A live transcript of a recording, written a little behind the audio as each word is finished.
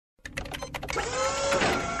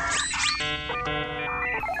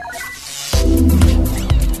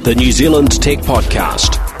the New Zealand Tech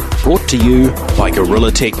Podcast, brought to you by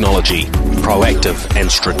Gorilla Technology, proactive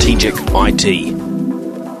and strategic IT.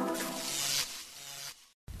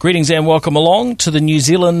 Greetings and welcome along to the New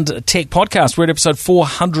Zealand Tech Podcast. We're at episode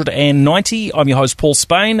 490. I'm your host, Paul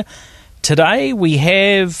Spain. Today we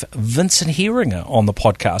have Vincent Heeringa on the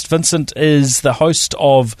podcast. Vincent is the host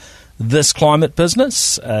of This Climate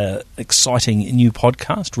Business, exciting new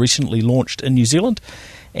podcast recently launched in New Zealand.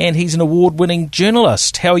 And he's an award-winning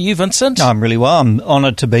journalist. How are you, Vincent? I'm really well. I'm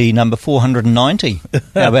honoured to be number 490.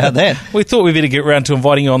 How about that? We thought we'd better get around to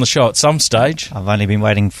inviting you on the show at some stage. I've only been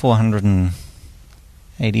waiting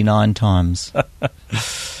 489 times.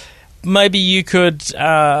 Maybe you could,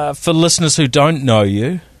 for listeners who don't know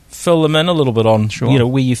you, fill them in a little bit on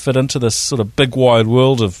where you fit into this sort of big wide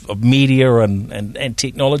world of media and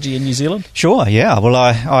technology in New Zealand. Sure, yeah. Well,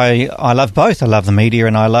 I love both. I love the media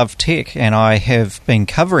and I love tech, and I have been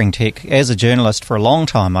covering tech as a journalist for a long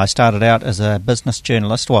time. I started out as a business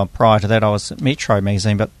journalist. Well, prior to that I was at Metro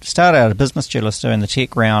magazine, but started out as a business journalist doing the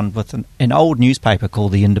tech round with an old newspaper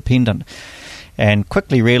called The Independent, and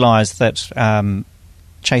quickly realised that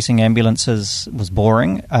chasing ambulances was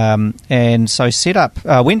boring, and so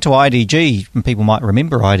went to IDG, and people might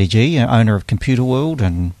remember IDG, owner of Computer World,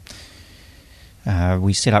 and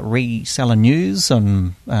we set up Reseller News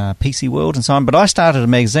and PC World and so on. But I started a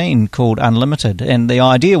magazine called Unlimited, and the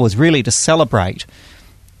idea was really to celebrate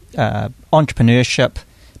entrepreneurship,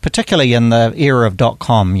 particularly in the era of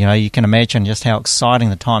 .com. You know, you can imagine just how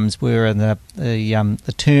exciting the times were in the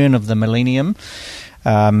turn of the millennium,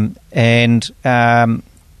 and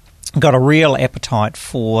got a real appetite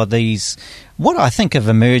for these, what I think have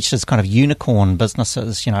emerged as kind of unicorn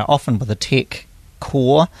businesses, you know, often with a tech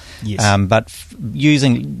core, yes. But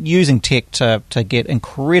using tech to get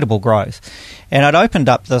incredible growth. And I'd opened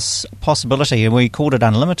up this possibility, and we called it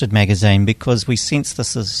Unlimited Magazine, because we sensed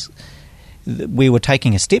we were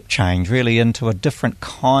taking a step change really into a different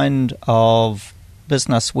kind of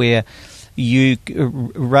business where you,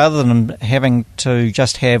 rather than having to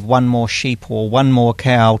just have one more sheep or one more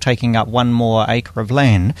cow taking up one more acre of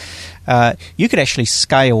land, you could actually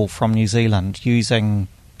scale from New Zealand using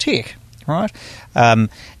tech, right? So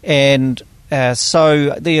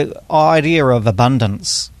the idea of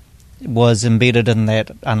abundance was embedded in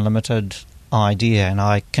that unlimited idea, and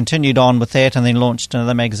I continued on with that and then launched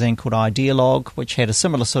another magazine called Idealog, which had a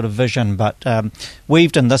similar sort of vision, but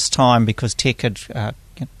weaved in this time because tech had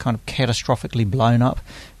kind of catastrophically blown up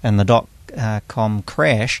in the dot-com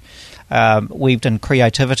crash, weaved in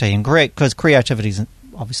creativity, and because creativity is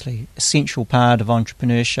obviously an essential part of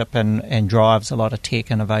entrepreneurship and drives a lot of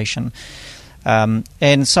tech innovation.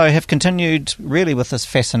 And so have continued really with this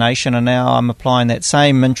fascination, and now I'm applying that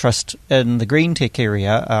same interest in the green tech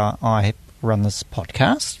area. I run this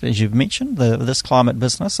podcast, as you've mentioned, This Climate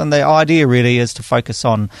Business, and the idea really is to focus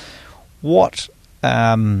on what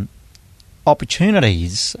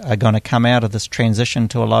opportunities are going to come out of this transition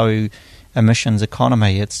to a low emissions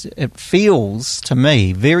economy. It feels to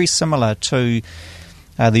me very similar to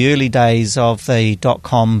the early days of the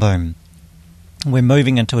dot-com boom. We're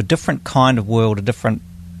moving into a different kind of world, a different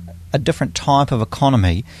type of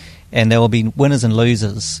economy, and there will be winners and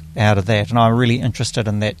losers out of that, and I'm really interested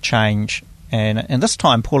in that change. And this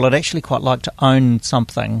time, Paul, I'd actually quite like to own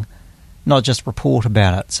something, not just report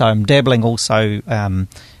about it. So I'm dabbling also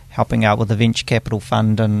helping out with the venture capital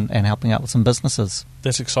fund and helping out with some businesses.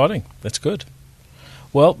 That's exciting. That's good.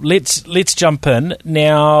 Well, let's jump in.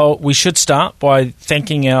 Now, we should start by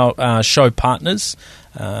thanking our show partners.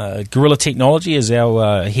 Gorilla Technology is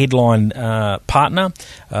our headline partner.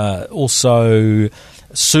 Also,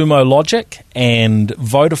 Sumo Logic and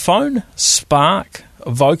Vodafone, Spark,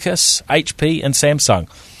 Vocus, HP and Samsung.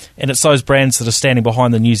 And it's those brands that are standing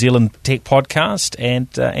behind the New Zealand Tech Podcast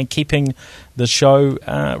and keeping the show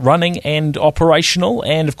running and operational.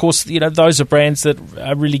 And, of course, you know, those are brands that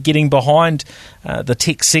are really getting behind the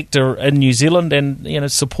tech sector in New Zealand and, you know,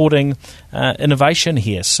 supporting innovation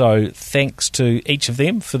here. So thanks to each of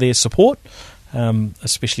them for their support,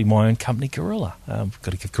 especially my own company, Gorilla. Got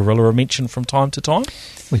to give Gorilla a mention from time to time.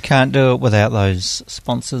 We can't do it without those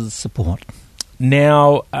sponsors' support.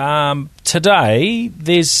 Now, today,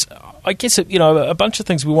 there's, I guess, a bunch of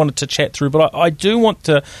things we wanted to chat through, but I do want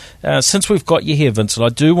to, since we've got you here, Vincent, I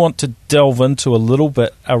do want to delve into a little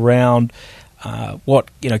bit around what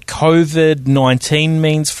COVID-19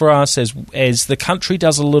 means for us as the country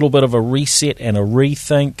does a little bit of a reset and a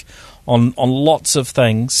rethink on lots of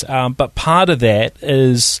things. But part of that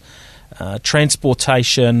is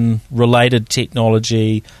transportation-related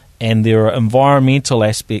technology and there are environmental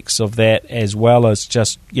aspects of that as well as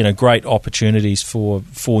just great opportunities for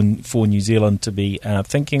New Zealand to be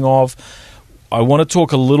thinking of. I want to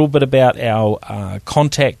talk a little bit about our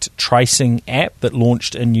contact tracing app that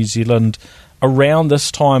launched in New Zealand around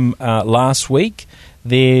this time last week.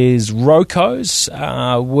 There's Rocos,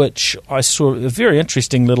 which I saw a very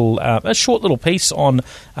interesting a short little piece on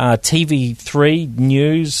TV3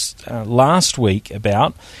 News last week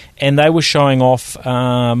about, and they were showing off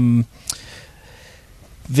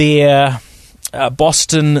their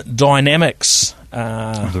Boston Dynamics. The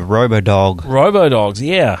RoboDog. RoboDogs,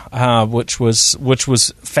 yeah, which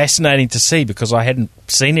was fascinating to see because I hadn't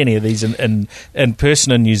seen any of these in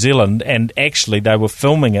person in New Zealand, and actually they were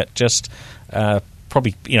filming it just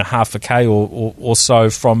probably half a K or so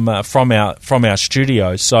from our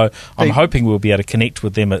studio. So I'm hoping we'll be able to connect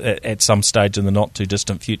with them at some stage in the not too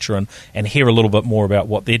distant future and hear a little bit more about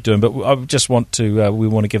what they're doing. But I just want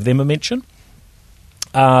to give them a mention.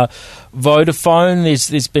 Vodafone,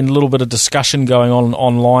 there's been a little bit of discussion going on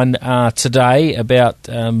online today about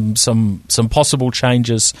some possible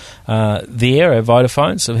changes there at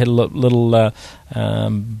Vodafone. So I've had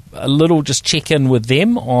a little just check in with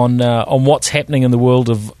them on what's happening in the world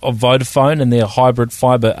of Vodafone and their hybrid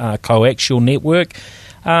fibre coaxial network.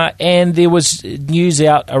 And there was news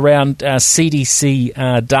out around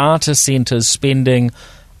CDC data centres spending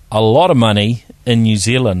a lot of money in New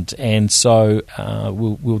Zealand, and so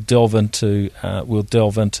we'll delve into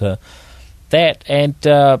that. And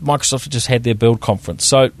Microsoft just had their Build conference,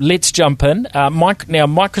 so let's jump in.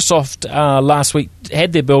 Microsoft last week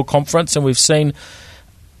had their Build conference, and we've seen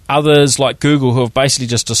others like Google who have basically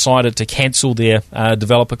just decided to cancel their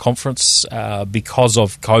developer conference because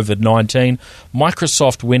of COVID-19.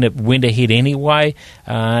 Microsoft went ahead anyway,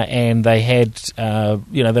 and they had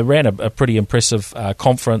they ran a pretty impressive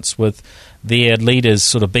conference with their leaders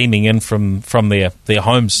sort of beaming in from their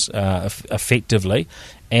homes effectively,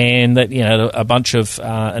 and that a bunch of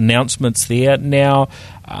announcements there. Now,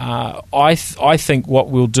 I think what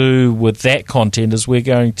we'll do with that content is we're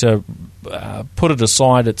going to put it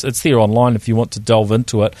aside. It's there online if you want to delve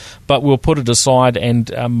into it, but we'll put it aside,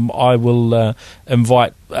 and I will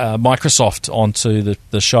invite Microsoft onto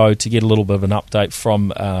the show to get a little bit of an update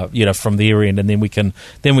from their end, and then we can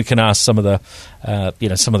ask some of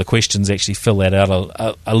the questions, actually fill that out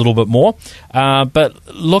a little bit more. But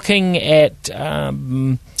looking at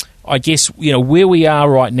I guess where we are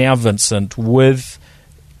right now, Vincent, with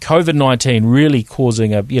COVID-19 really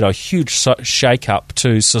causing a huge shake-up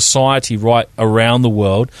to society right around the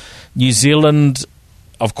world. New Zealand,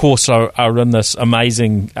 of course, are in this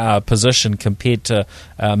amazing position compared to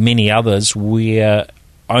many others, where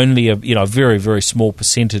only a very, very small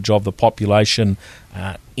percentage of the population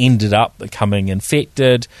ended up becoming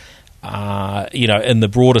infected. In the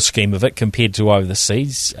broader scheme of it, compared to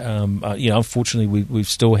overseas, unfortunately, we've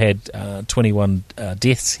still had 21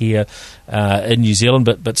 deaths here in New Zealand,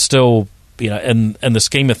 but still, in the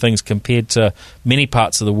scheme of things, compared to many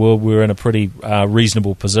parts of the world, we're in a pretty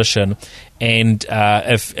reasonable position. And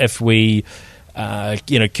if we,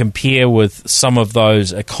 compare with some of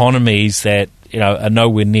those economies that are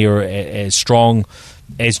nowhere near as strong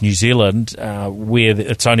as New Zealand, where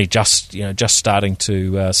it's only just starting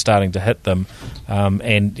to hit them,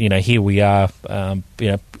 and here we are,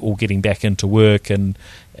 all getting back into work and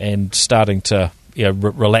starting to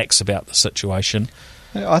relax about the situation.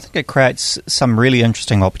 I think it creates some really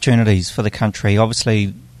interesting opportunities for the country.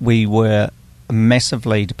 Obviously, we were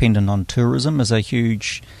massively dependent on tourism as a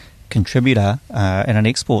huge contributor in an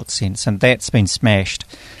export sense, and that's been smashed.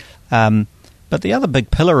 But the other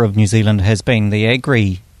big pillar of New Zealand has been the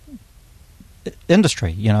agri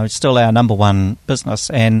industry. It's still our number one business,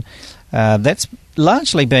 and that's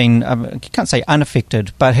largely been, I can't say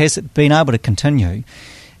unaffected, but has been able to continue.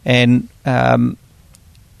 And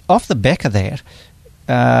off the back of that,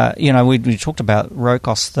 we talked about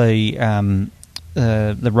Rocos, the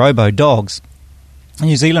robo-dogs.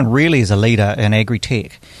 New Zealand really is a leader in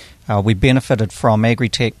agri-tech. We benefited from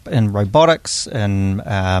agri-tech in robotics, in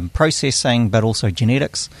processing, but also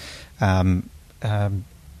genetics.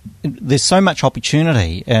 There's so much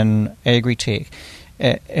opportunity in agri-tech.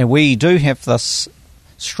 And we do have this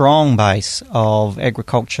strong base of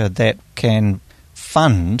agriculture that can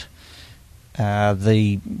fund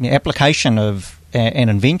the application of and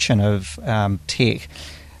invention of tech,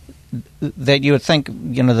 that you would think,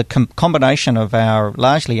 the combination of our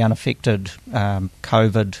largely unaffected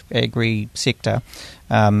COVID agri sector,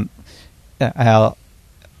 our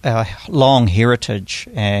long heritage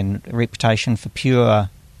and reputation for pure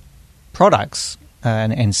products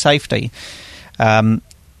and safety,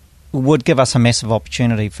 would give us a massive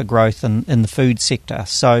opportunity for growth in the food sector.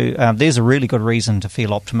 So there's a really good reason to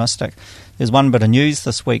feel optimistic. There's one bit of news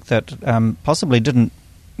this week that possibly didn't,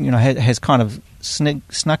 has kind of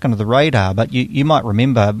snuck under the radar, but you might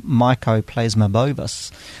remember Mycoplasma bovis,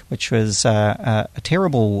 which was a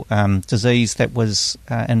terrible disease that was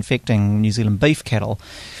infecting New Zealand beef cattle.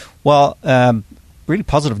 Well, really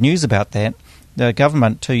positive news about that. The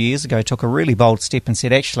government 2 years ago took a really bold step and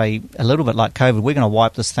said, actually, a little bit like COVID, we're going to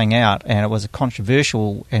wipe this thing out. And it was a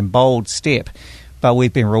controversial and bold step, but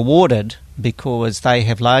we've been rewarded because they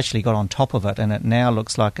have largely got on top of it, and it now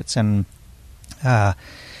looks like it's in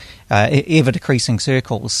ever-decreasing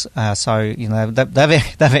circles. So,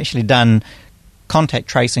 they've actually done contact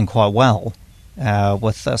tracing quite well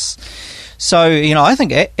with this. So, I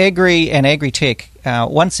think Agri and Agritech,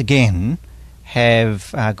 once again,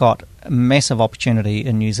 have got massive opportunity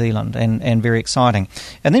in New Zealand and very exciting.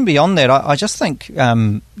 And then beyond that, I just think,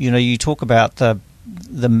 you talk about a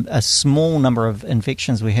small number of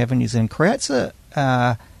infections we have in New Zealand creates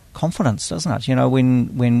a confidence, doesn't it?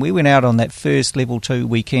 When we went out on that first level 2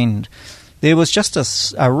 weekend, there was just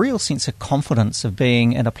a real sense of confidence of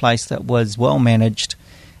being in a place that was well managed,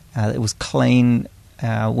 it was clean,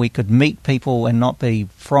 we could meet people and not be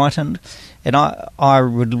frightened. And I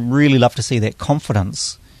would really love to see that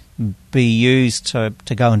confidence be used to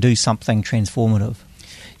go and do something transformative.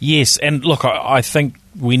 Yes, and look, I think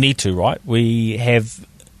we need to, right? We have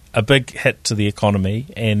a big hit to the economy,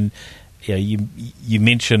 and you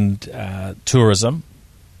mentioned tourism.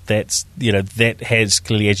 That has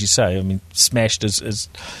clearly, as you say, smashed is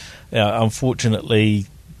unfortunately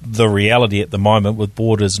the reality at the moment, with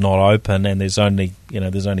borders not open, and there's only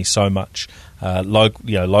so much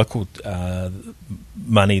local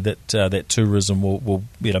money that tourism will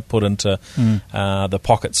put into the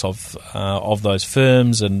pockets of those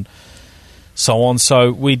firms and so on.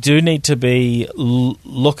 So we do need to be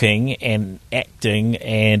looking and acting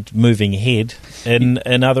and moving ahead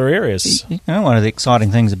in other areas. One of the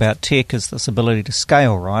exciting things about tech is this ability to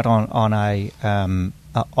scale, right, on a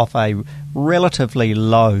off a relatively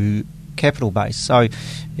low capital base. So,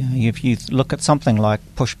 if you look at something like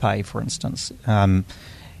PushPay, for instance,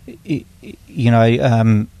 it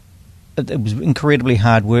was incredibly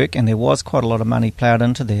hard work, and there was quite a lot of money ploughed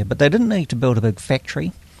into there. But they didn't need to build a big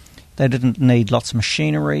factory. They didn't need lots of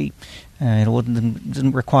machinery. It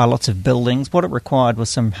didn't require lots of buildings. What it required was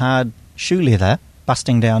some hard shoe leather,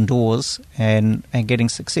 busting down doors and getting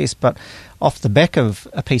success. But off the back of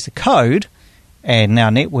a piece of code and now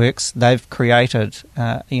networks, they've created,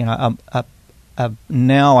 now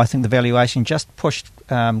I think the valuation just pushed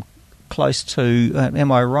close to,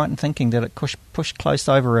 am I right in thinking that it pushed close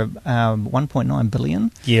over 1.9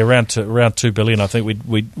 billion? Yeah, around 2 billion, I think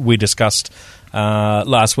we discussed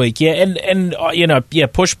last week. Yeah, and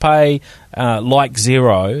PushPay, like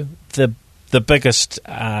Xero, the biggest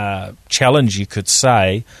challenge, you could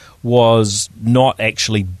say, was not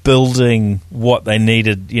actually building what they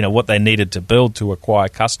needed to build to acquire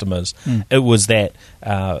customers. It was that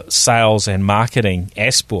sales and marketing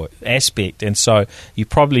aspect, and so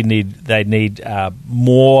they need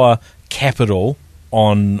more capital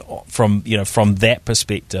from that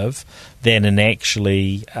perspective than in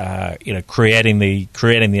actually creating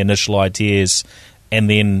the initial ideas and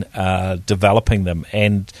then developing them.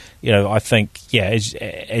 And I think, as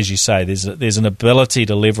you say, there's an ability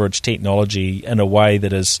to leverage technology in a way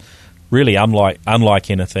that is really unlike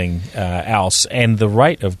anything else. And the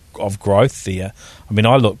rate of growth there.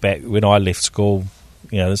 I look back when I left school.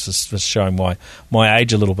 This is showing my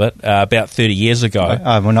age a little bit. About 30 years ago.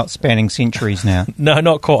 We're not spanning centuries now. No,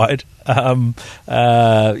 not quite.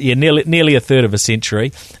 Nearly a third of a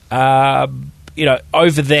century.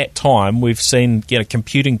 Over that time, we've seen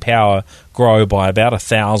computing power grow by about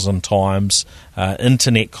 1,000 times,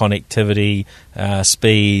 internet connectivity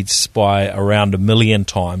speeds by around 1 million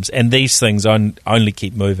times, and these things only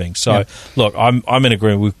keep moving. So, Look, I'm in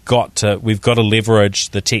agreement. We've got to leverage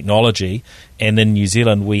the technology, and in New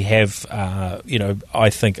Zealand, we have, I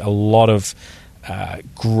think a lot of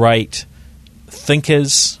great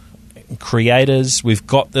thinkers, creators. We've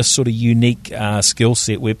got this sort of unique skill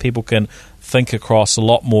set where people can think across a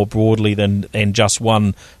lot more broadly than just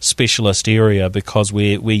one specialist area, because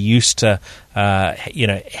we're used to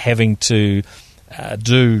having to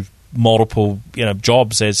do multiple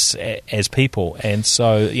jobs as people, and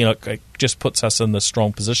so it just puts us in this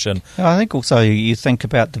strong position. I think also you think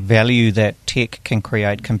about the value that tech can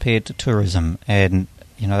create compared to tourism, and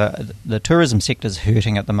the tourism sector is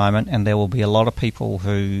hurting at the moment, and there will be a lot of people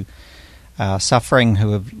who are suffering,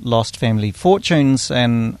 who have lost family fortunes,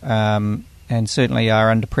 and certainly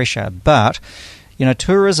are under pressure. But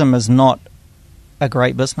tourism is not a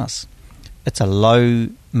great business. It's a low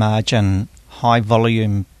margin, high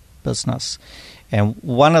volume business. And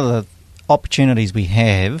one of the opportunities we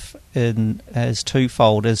have is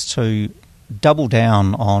twofold, is to double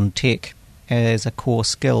down on tech as a core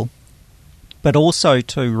skill, but also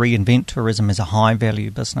to reinvent tourism as a high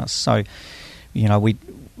value business. So,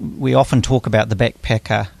 we often talk about the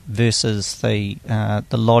backpacker versus the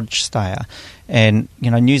lodge stayer, and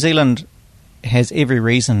New Zealand has every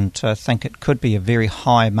reason to think it could be a very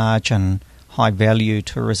high margin, high value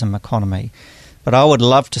tourism economy. But I would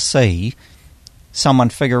love to see someone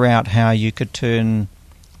figure out how you could turn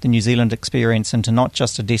the New Zealand experience into not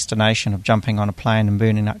just a destination of jumping on a plane and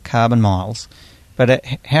burning up carbon miles, but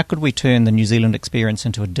how could we turn the New Zealand experience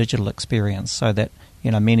into a digital experience so that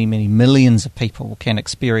many, many millions of people can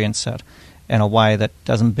experience it in a way that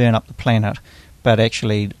doesn't burn up the planet, but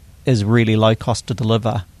actually is really low cost to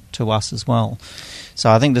deliver to us as well. So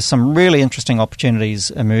I think there's some really interesting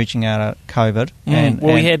opportunities emerging out of COVID.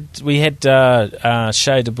 We had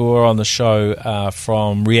Shay De Boer on the show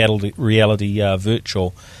from Reality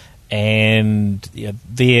Virtual, and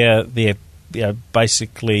they're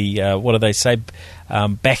basically what do they say?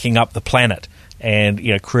 Backing up the planet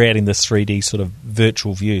and creating this 3D sort of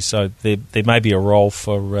virtual view. So there may be a role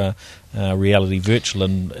for Reality Virtual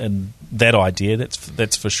in that idea.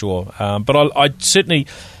 That's for sure. But I certainly.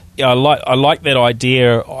 I like that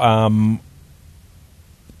idea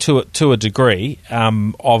to a degree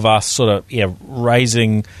of us sort of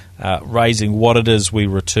raising what it is we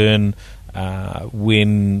return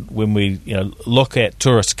when we look at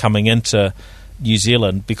tourists coming into New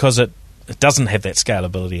Zealand, because it doesn't have that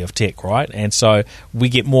scalability of tech, right? And so we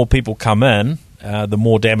get more people come in, the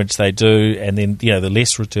more damage they do, and then the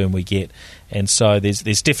less return we get. And so there's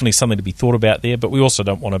definitely something to be thought about there, but we also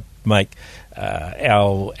don't want to make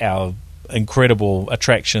our incredible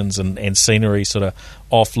attractions and scenery sort of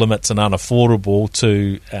off limits and unaffordable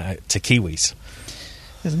to Kiwis.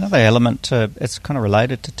 There's another element it's kind of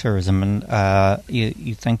related to tourism, and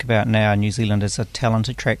you think about now New Zealand as a talent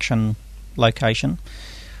attraction location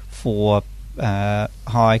for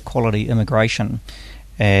high quality immigration.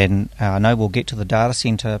 And I know we'll get to the data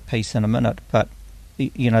centre piece in a minute, but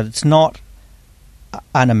it's not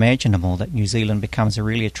unimaginable that New Zealand becomes a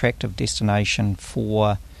really attractive destination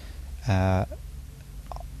for high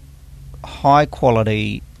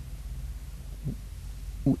quality,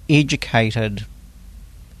 educated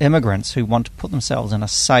immigrants who want to put themselves in a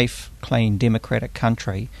safe, clean, democratic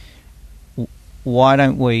country. Why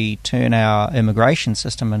don't we turn our immigration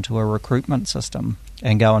system into a recruitment system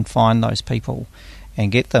and go and find those people and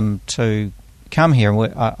get them to come here?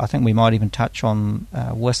 I think we might even touch on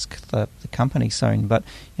Whisk, the company, soon. But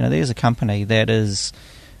there's a company that is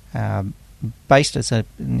based as a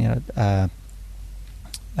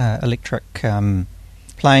electric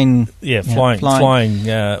plane, flying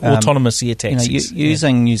autonomous air taxis,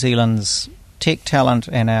 using New Zealand's tech talent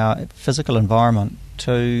and our physical environment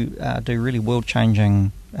to do really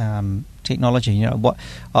world-changing technology.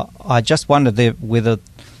 I just wondered whether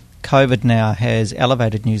COVID now has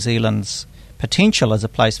elevated New Zealand's potential as a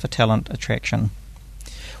place for talent attraction.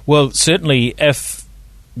 Well, certainly, if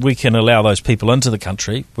we can allow those people into the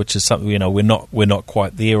country, which is something we're not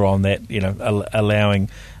quite there on that. Allowing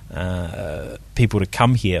people to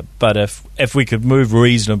come here, but if we could move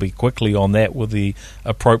reasonably quickly on that with the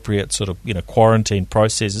appropriate sort of quarantine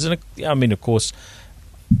processes, and I mean, of course,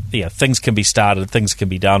 things can be started, things can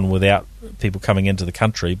be done without people coming into the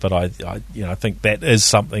country. But I think that is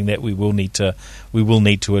something that we will need to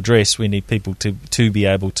address. We need people to be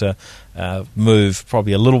able to move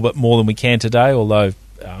probably a little bit more than we can today. Although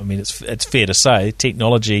I mean, it's fair to say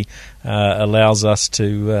technology allows us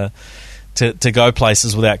to go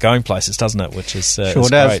places without going places, doesn't it? Which is sure is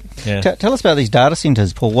does. Great. Yeah. Tell us about these data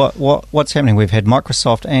centres, Paul. What's happening? We've had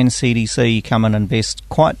Microsoft and CDC come and invest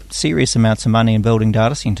quite serious amounts of money in building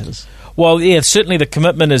data centres. Well, yeah, certainly the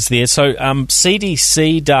commitment is there. So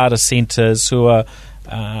CDC data centres, who are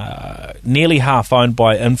nearly half owned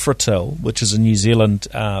by Infratil, which is a New Zealand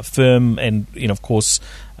firm, and of course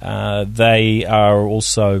they are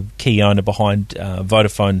also key owner behind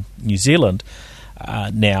Vodafone New Zealand.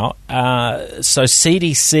 Now, so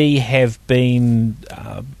CDC have been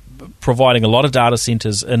providing a lot of data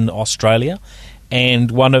centres in Australia,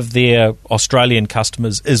 and one of their Australian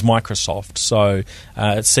customers is Microsoft. So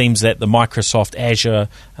it seems that the Microsoft Azure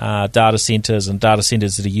data centres and data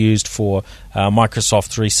centres that are used for Microsoft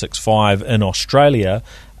 365 in Australia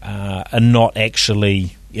are not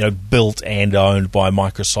actually built and owned by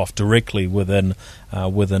Microsoft directly within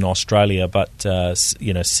Australia, but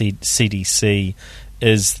CDC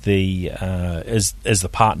is the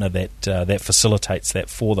partner that facilitates that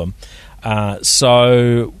for them.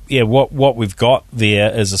 So what we've got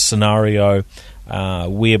there is a scenario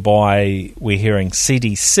whereby we're hearing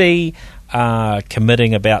CDC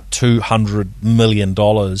committing about $200 million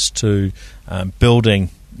to building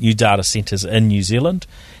new data centres in New Zealand,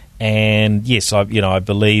 and yes, I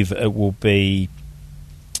believe it will be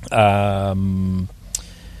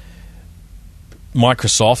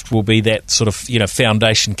Microsoft will be that sort of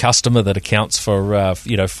foundation customer that accounts for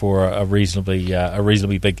for a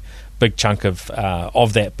reasonably big chunk of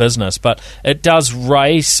that business. But it does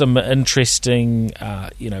raise some interesting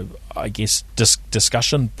I guess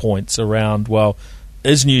discussion points around, well,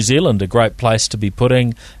 is New Zealand a great place to be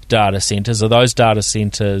putting data centres? Are those data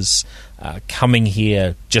centres coming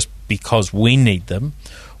here just because we need them?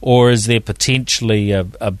 Or is there potentially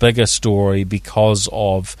a bigger story because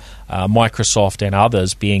of Microsoft and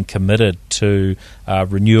others being committed to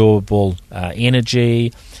renewable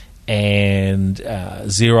energy and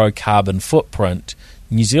zero carbon footprint?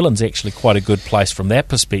 New Zealand's actually quite a good place from that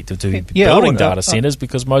perspective to be building data centres,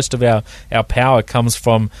 because most of our power comes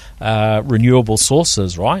from renewable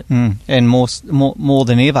sources, right? And more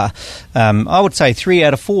than ever. I would say 3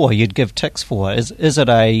 out of 4 you'd give ticks for. Is it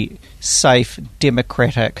a safe,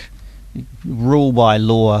 democratic, rule by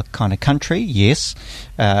law kind of country? Yes.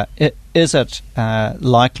 Is it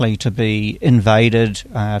likely to be invaded,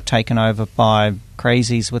 taken over by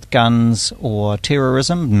crazies with guns or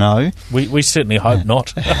terrorism? No. We certainly hope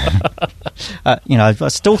not. I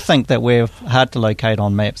still think that we're hard to locate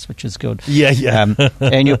on maps, which is good. Yeah.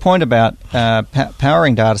 And your point about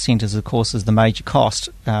powering data centres, of course, is the major cost,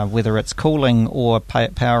 whether it's cooling or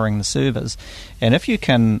powering the servers. And if you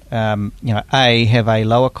can, A, have a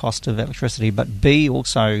lower cost of electricity, but B,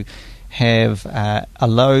 also have a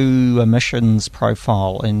low emissions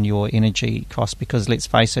profile in your energy cost, because let's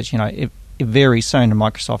face it, very soon, and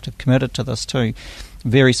Microsoft have committed to this too,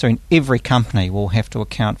 very soon every company will have to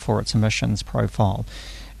account for its emissions profile.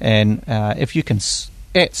 And if you can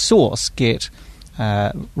at source get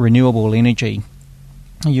renewable energy,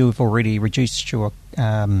 you've already reduced your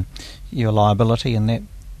liability in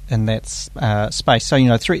that space.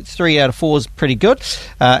 So, 3 out of 4 is pretty good.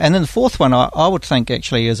 And then the fourth one, I would think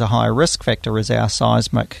actually is a higher risk factor, is our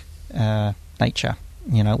seismic nature.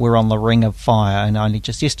 We're on the ring of fire, and only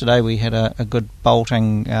just yesterday we had a good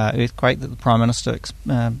bolting earthquake that the Prime Minister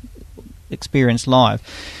experienced live.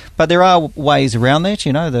 But there are ways around that.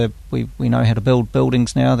 We know how to build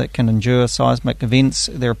buildings now that can endure seismic events.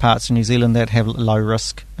 There are parts of New Zealand that have low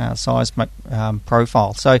risk seismic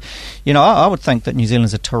profile. So, I would think that New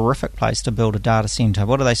Zealand's a terrific place to build a data centre.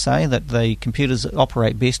 What do they say? That the computers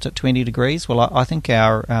operate best at 20 degrees? Well, I think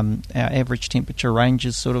our average temperature range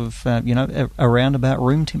is sort of, around about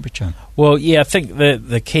room temperature. Well, yeah, I think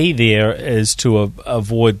the key there is to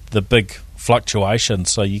avoid the big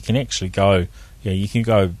fluctuations. So you can actually go... Yeah, you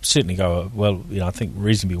can certainly go well. I think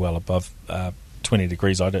reasonably well above 20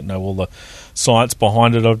 degrees. I don't know all the science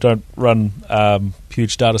behind it. I don't run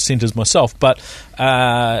huge data centres myself, but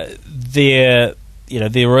there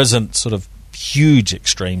isn't sort of huge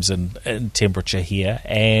extremes in temperature here,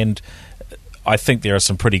 and I think there are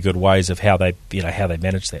some pretty good ways of how they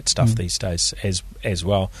manage that stuff these days as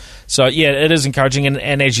well. So yeah, it is encouraging,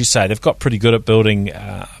 and as you say, they've got pretty good at building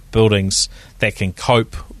buildings that can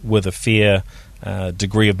cope with a fair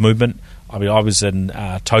degree of movement. I mean, I was in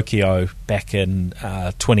Tokyo back in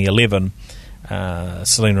 2011.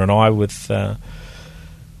 Selena and I with our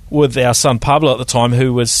son Pablo at the time,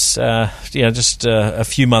 who was just a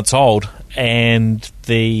few months old, and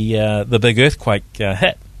the big earthquake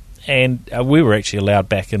hit, and we were actually allowed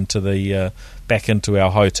back into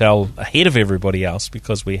our hotel ahead of everybody else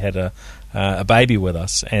because we had a baby with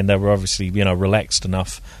us, and they were obviously relaxed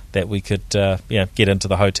enough that we could get into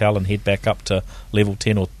the hotel and head back up to level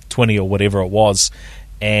 10 or 20 or whatever it was.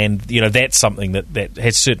 And that's something that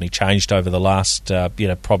has certainly changed over the last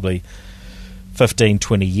probably 15,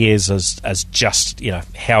 20 years, as just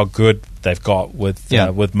how good they've got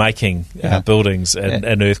with making buildings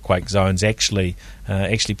in earthquake zones actually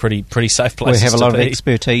pretty safe places. We have a lot of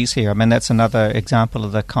expertise here. I mean, that's another example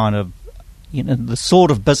of the kind of the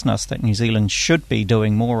sort of business that New Zealand should be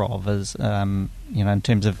doing more of, is in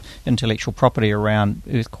terms of intellectual property around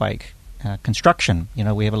earthquake construction.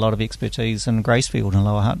 We have a lot of expertise in Gracefield and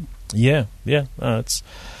Lower Hutt. Yeah. It's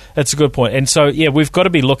a good point. And so, we've got to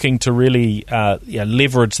be looking to really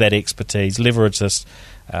leverage that expertise, leverage this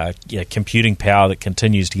computing power that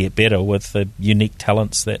continues to get better with the unique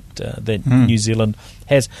talents that New Zealand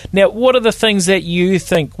has. Now, what are the things that you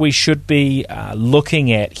think we should be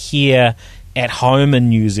looking at here at home in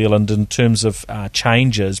New Zealand in terms of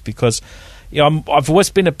changes, because I've always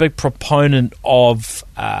been a big proponent of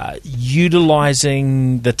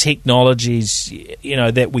utilising the technologies,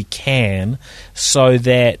 that we can, so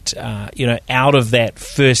that, out of that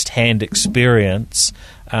first-hand experience,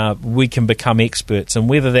 we can become experts. And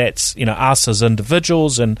whether that's, us as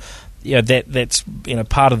individuals, and that's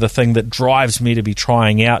part of the thing that drives me to be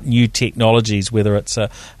trying out new technologies, whether it's an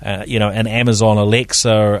Amazon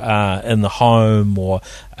Alexa in the home, or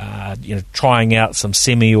trying out some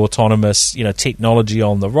semi-autonomous technology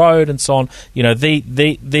on the road and so on.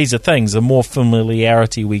 These are things. The more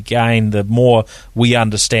familiarity we gain, the more we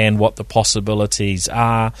understand what the possibilities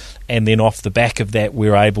are, and then off the back of that,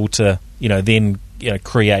 we're able to then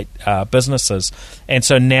create businesses. And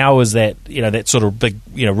so now is that that sort of big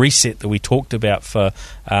reset that we talked about for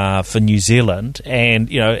New Zealand. And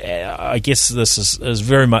I guess this is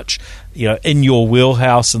very much in your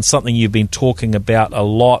wheelhouse, and something you've been talking about a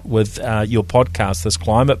lot with your podcast, this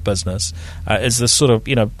climate business, is this sort of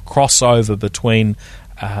crossover between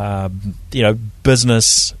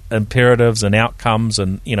business imperatives and outcomes,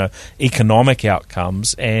 and economic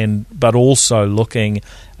outcomes, but also looking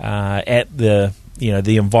at the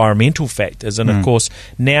environmental factors. And of course,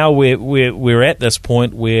 now we're at this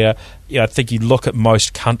point where I think you look at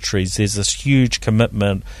most countries, there's this huge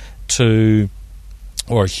commitment to,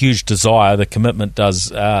 or a huge desire. The commitment does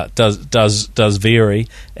vary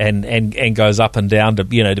and goes up and down,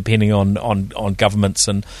 depending on governments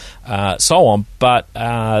and so on. But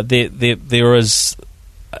there is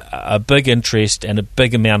a big interest and a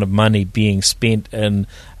big amount of money being spent in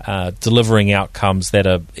delivering outcomes that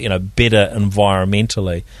are better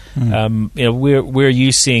environmentally. Where are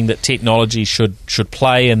you seeing that technology should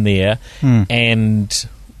play in there, and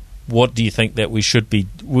what do you think that we should be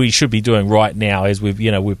doing right now, as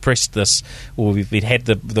we've pressed this, or we've had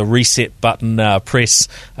the reset button press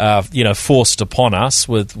forced upon us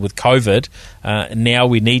with COVID? Now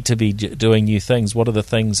we need to be doing new things. What are the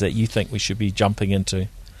things that you think we should be jumping into?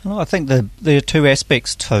 Well, I think there are two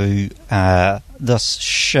aspects to this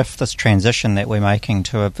shift, this transition that we're making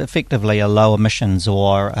to effectively a low emissions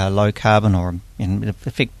or a low carbon, or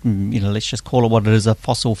let's just call it what it is, a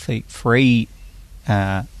fossil fuel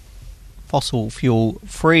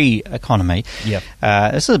free economy. Yep.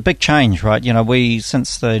 This is a big change, right?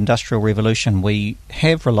 Since the Industrial Revolution, we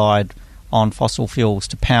have relied on fossil fuels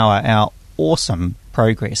to power our awesome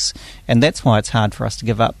progress, and that's why it's hard for us to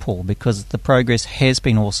give up, Paul, because the progress has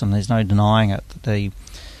been awesome. There's no denying it.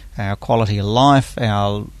 Our quality of life,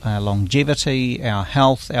 our longevity, our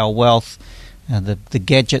health, our wealth, the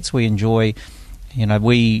gadgets we enjoy,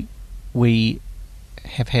 we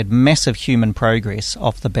have had massive human progress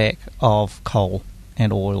off the back of coal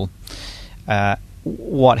and oil.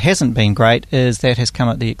 What hasn't been great is that has come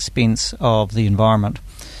at the expense of the environment.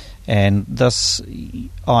 And this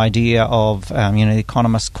idea of, the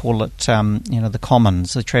economists call it, the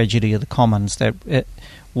commons, the tragedy of the commons, that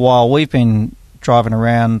while we've been driving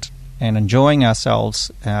around and enjoying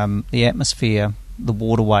ourselves, the atmosphere, the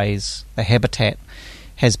waterways, the habitat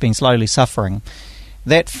has been slowly suffering.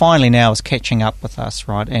 That finally now is catching up with us,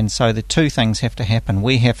 right? And so the two things have to happen.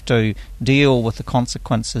 We have to deal with the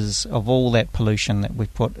consequences of all that pollution that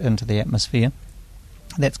we've put into the atmosphere.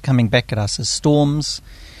 That's coming back at us as storms.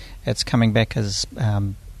 It's coming back as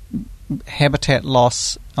habitat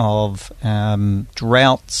loss, of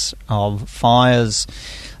droughts, of fires.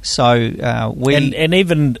 So and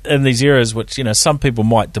even in these areas, which some people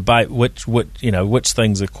might debate, which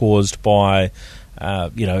things are caused by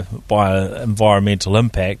environmental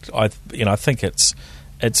impact. I think it's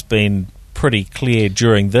been pretty clear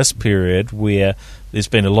during this period where there's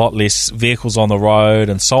been a lot less vehicles on the road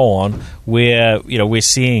and so on, where we're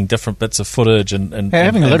seeing different bits of footage and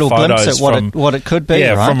having a little glimpse at what it could be,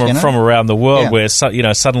 right? From around the world, where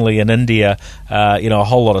suddenly in India, a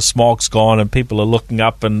whole lot of smog's gone, and people are looking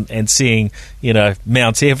up and seeing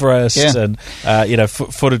Mount Everest and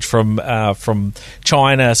footage from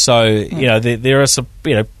China. So there are some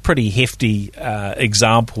pretty hefty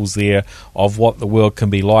examples there of what the world can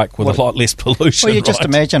be like with a lot less pollution. Well, you just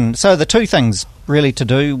imagine. So the two things really to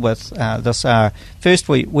do with this are, first,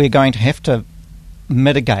 we're going to have to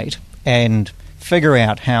mitigate and figure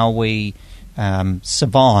out how we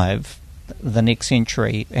survive the next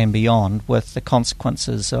century and beyond, with the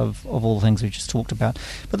consequences of all the things we just talked about.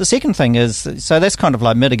 But the second thing is, so that's kind of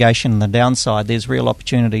like mitigation and the downside. There's real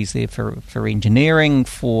opportunities there for engineering,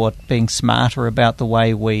 for being smarter about the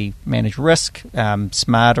way we manage risk,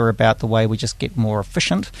 smarter about the way we just get more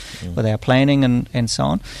efficient with our planning and so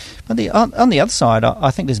on. But on the other side,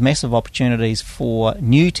 I think there's massive opportunities for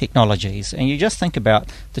new technologies. And you just think about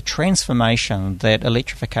the transformation that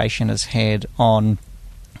electrification has had on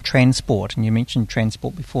transport. And you mentioned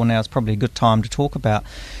transport before. Now it's probably a good time to talk about,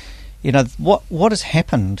 what has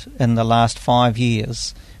happened in the last 5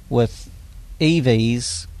 years with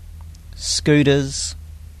EVs, scooters,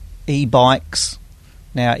 e-bikes,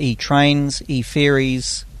 now e-trains,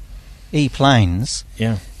 e-ferries, e-planes.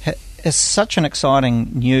 Yeah. It's such an exciting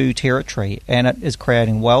new territory, and it is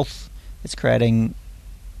creating wealth, it's creating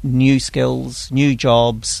new skills, new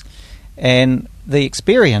jobs, and the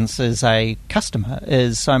experience as a customer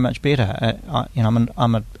is so much better. I'm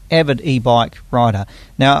an avid e-bike rider.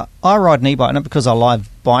 Now, I ride an e-bike not because I love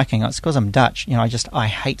biking, it's because I'm Dutch. I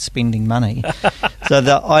hate spending money. So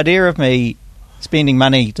the idea of me spending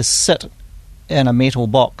money to sit in a metal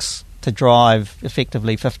box to drive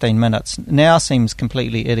effectively 15 minutes now seems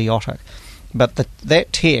completely idiotic. But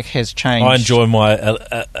that tech has changed. I enjoy my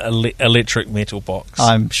electric metal box.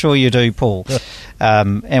 I'm sure you do, Paul.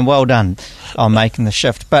 And well done on making the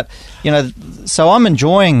shift. But, so I'm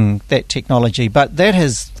enjoying that technology, but that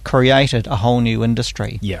has created a whole new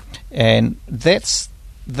industry. Yeah. And that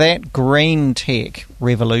green tech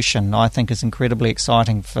revolution, I think, is incredibly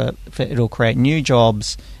exciting. For it'll create new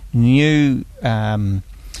jobs, new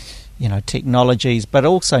technologies, but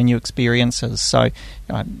also new experiences. So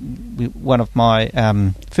one of my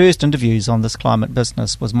first interviews on this climate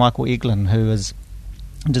business was Michael Eglin, who is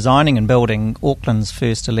designing and building Auckland's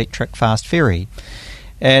first electric fast ferry.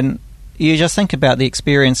 And you just think about the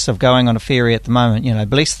experience of going on a ferry at the moment.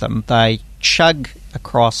 Bless them, they chug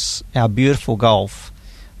across our beautiful Gulf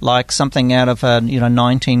like something out of a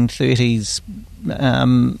 1930s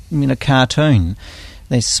cartoon.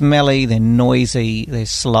 They're smelly, they're noisy, they're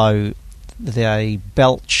slow, they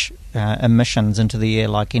belch emissions into the air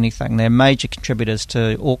like anything. They're major contributors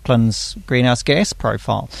to Auckland's greenhouse gas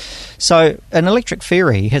profile. So an electric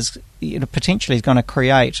ferry has potentially is going to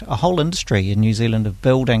create a whole industry in New Zealand of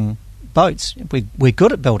building boats. We're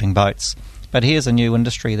good at building boats, but here's a new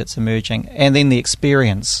industry that's emerging, and then the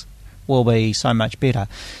experience will be so much better.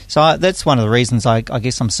 So that's one of the reasons I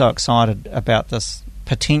guess I'm so excited about this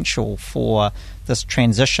potential for this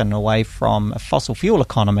transition away from a fossil fuel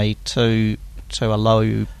economy to a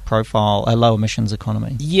low profile, a low emissions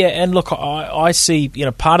economy. Yeah, and look, I see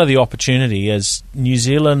part of the opportunity is New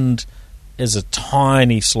Zealand is a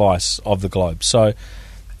tiny slice of the globe. So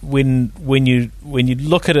when you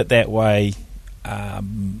look at it that way,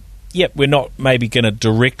 we're not maybe going to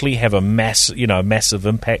directly have a massive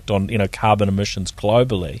impact on carbon emissions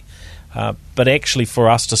globally, but actually for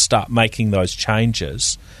us to start making those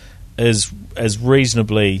changes is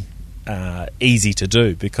reasonably easy to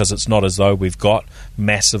do, because it's not as though we've got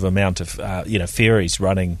massive amount of ferries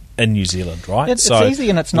running in New Zealand, right? It's easy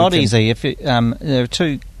and it's not easy. If there are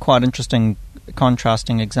two quite interesting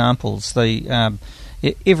contrasting examples.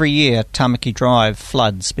 Every year Tamaki Drive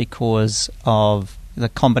floods because of the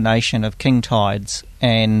combination of king tides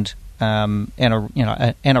and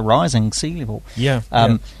a rising sea level.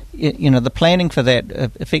 The planning for that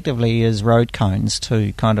effectively is road cones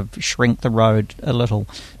to kind of shrink the road a little.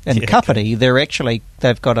 In Kapiti,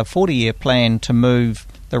 they've got a 40-year plan to move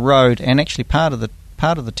the road and actually part of the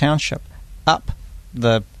township up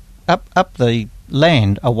the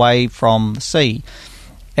land away from the sea.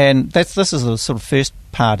 And this is the sort of first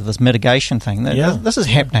part of this mitigation thing. This is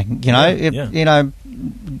happening.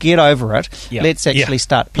 Get over it. Let's actually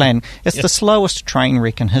start planning. It's the slowest train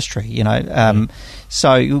wreck in history.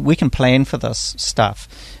 So we can plan for this stuff,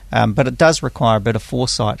 but it does require a bit of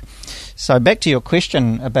foresight. So back to your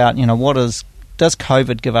question about does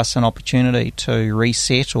COVID give us an opportunity to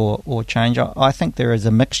reset or change? I think there is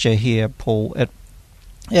a mixture here, Paul.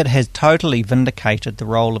 It has totally vindicated the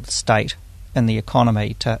role of the state in the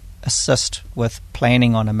economy to assist with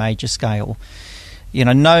planning on a major scale.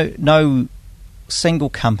 No single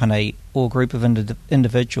company or group of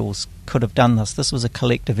individuals could have done this. This was a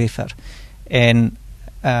collective effort. And,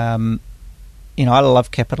 I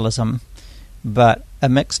love capitalism, but a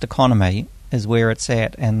mixed economy is where it's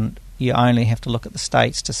at, and you only have to look at the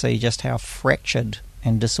states to see just how fractured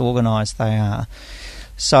and disorganised they are.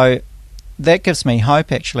 So that gives me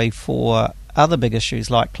hope, actually, for other big issues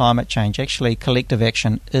like climate change. Actually, collective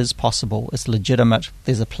action is possible. It's legitimate.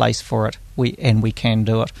 There's a place for it. We can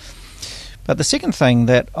do it. But the second thing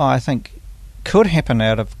that I think could happen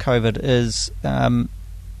out of COVID is,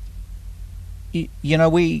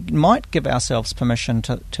 we might give ourselves permission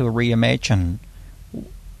to reimagine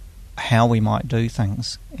how we might do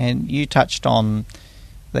things. And you touched on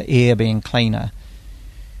the air being cleaner.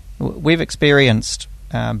 We've experienced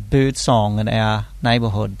bird song in our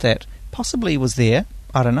neighbourhood that possibly was there.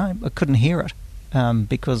 I don't know. I couldn't hear it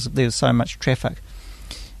because there's so much traffic.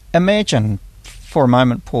 Imagine for a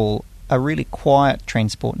moment, Paul, a really quiet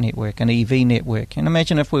transport network, an EV network. And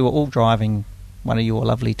imagine if we were all driving one of your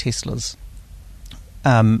lovely Teslas.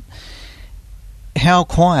 How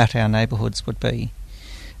quiet our neighbourhoods would be.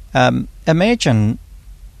 Imagine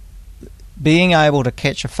being able to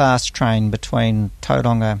catch a fast train between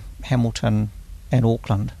Tauranga, Hamilton and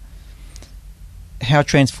Auckland. How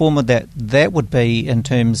transformative that would be in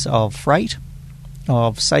terms of freight,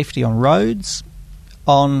 of safety on roads,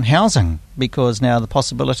 on housing, because now the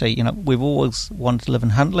possibility, we've always wanted to live in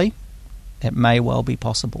Huntly. It may well be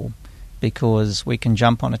possible because we can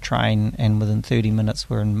jump on a train and within 30 minutes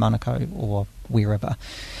we're in Manukau or wherever.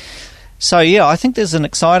 So, I think there's an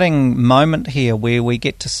exciting moment here where we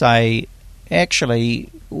get to say, actually,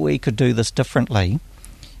 we could do this differently.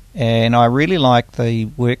 And I really like the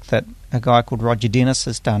work that a guy called Roger Dennis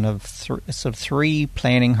has done of three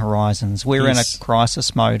planning horizons. We're in a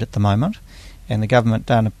crisis mode at the moment, and the government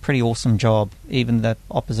done a pretty awesome job. Even the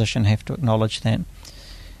opposition have to acknowledge that.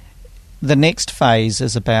 The next phase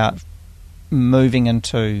is about moving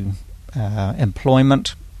into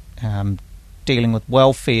employment, dealing with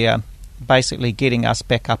welfare, basically getting us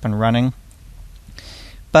back up and running.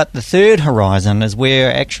 But the third horizon is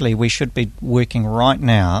where actually we should be working right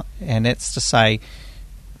now, and that's to say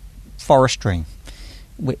forestry.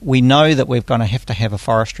 We know that we're going to have a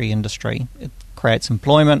forestry industry. It creates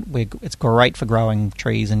employment. It's great for growing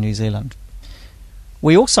trees in New Zealand.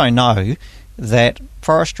 We also know that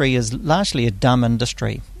forestry is largely a dumb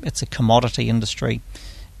industry. It's a commodity industry.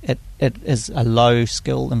 It is a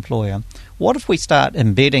low-skill employer. What if we start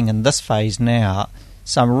embedding in this phase now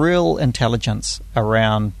some real intelligence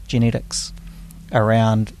around genetics,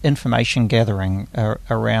 around information gathering,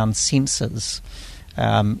 around sensors?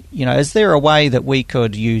 Is there a way that we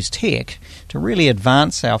could use tech to really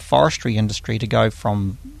advance our forestry industry to go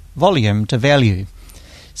from volume to value,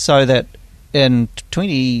 so that in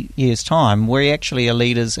 20 years' time we're actually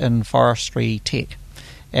leaders in forestry tech?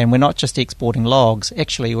 And we're not just exporting logs,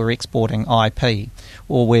 actually we're exporting IP,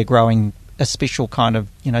 or we're growing a special kind of,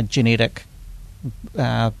 genetic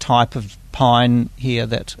type of pine here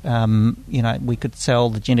that, we could sell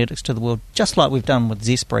the genetics to the world, just like we've done with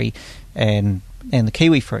Zespri and the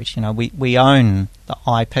kiwi fruit. We own the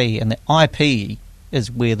IP, and the IP is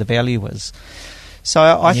where the value is. So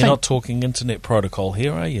I think you're not talking internet protocol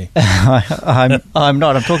here, are you? I'm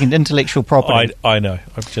not. I'm talking intellectual property. I know.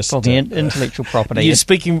 I'm just talking intellectual property. You're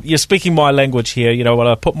speaking my language here. When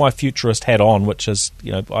I put my futurist hat on, which is,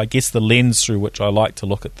 I guess the lens through which I like to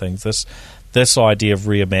look at things. This idea of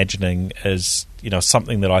reimagining is,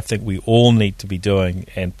 something that I think we all need to be doing,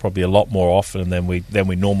 and probably a lot more often than we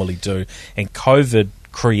normally do. And COVID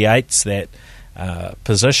creates that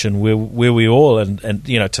position where we all, and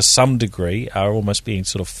to some degree, are almost being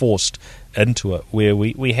sort of forced into it, where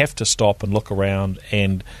we have to stop and look around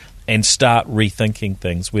and start rethinking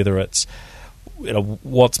things, whether it's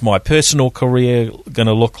what's my personal career going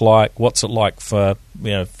to look like, what's it like for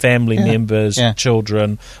family members,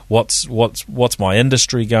 children, what's my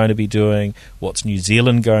industry going to be doing, what's New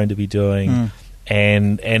Zealand going to be doing,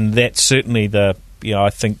 and that's certainly I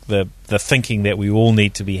think the thinking that we all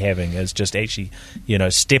need to be having is just actually,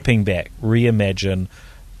 stepping back, reimagine,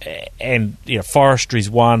 and forestry's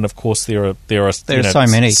one. Of course, there are so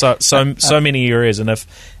many, so many areas, and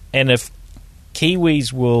if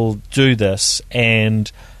Kiwis will do this, and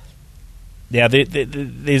now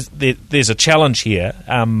there's a challenge here.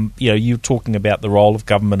 You're talking about the role of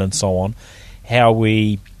government and so on, how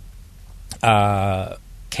we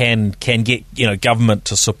can get government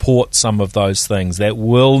to support some of those things that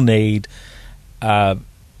will need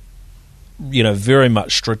very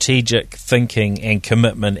much strategic thinking and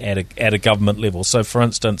commitment at a government level. So, for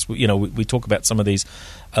instance, we talk about some of these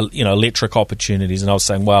electric opportunities, and I was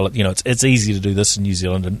saying, well, it's easy to do this in New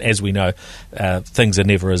Zealand, and as we know, things are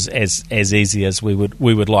never as easy as we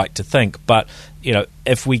would like to think. But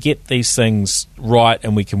if we get these things right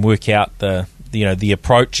and we can work out the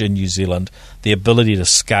approach in New Zealand, the ability to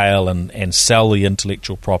scale and sell the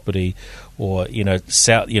intellectual property, or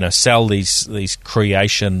sell these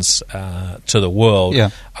creations to the world. Yeah.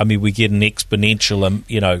 I mean, we get an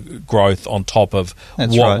exponential growth on top of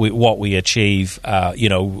what we achieve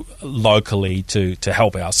locally to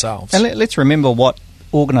help ourselves. And let's remember what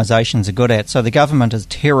organisations are good at. So the government is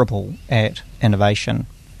terrible at innovation.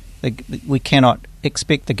 We cannot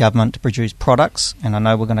expect the government to produce products, and I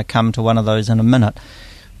know we're going to come to one of those in a minute.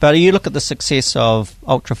 But you look at the success of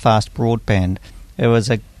ultra-fast broadband, it was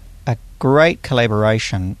a great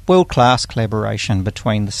collaboration, world-class collaboration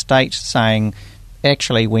between the state saying,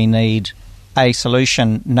 actually, we need a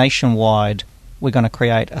solution nationwide. We're going to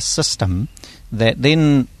create a system that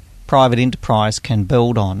then private enterprise can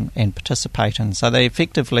build on and participate in. So they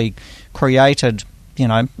effectively created,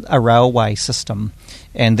 a railway system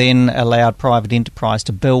and then allowed private enterprise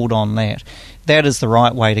to build on that. That is the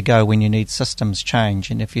right way to go when you need systems change.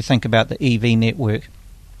 And if you think about the EV network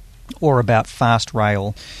or about fast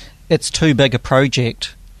rail, it's too big a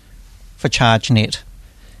project for ChargeNet,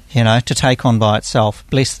 to take on by itself.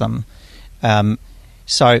 Bless them.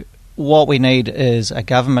 So what we need is a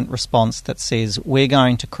government response that says we're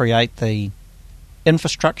going to create the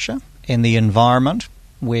infrastructure and the environment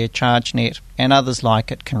where ChargeNet and others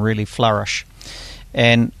like it can really flourish.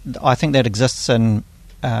 And I think that exists in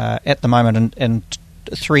at the moment in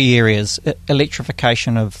three areas.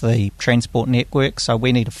 Electrification of the transport network, so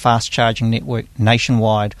we need a fast charging network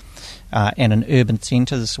nationwide, and in urban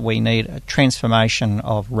centres we need a transformation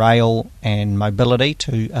of rail and mobility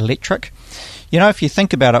to electric. If you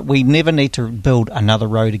think about it, we never need to build another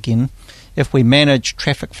road again. If we manage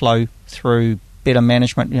traffic flow through better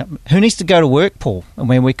management, who needs to go to work, Paul? I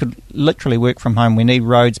mean, we could literally work from home. We need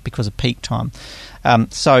roads because of peak time.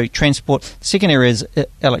 So transport. The second area is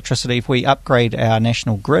electricity. If we upgrade our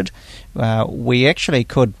national grid, we actually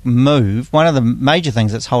could move. One of the major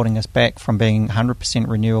things that's holding us back from being 100%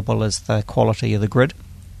 renewable is the quality of the grid.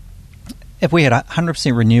 If we had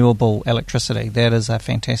 100% renewable electricity, that is a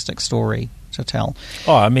fantastic story to tell.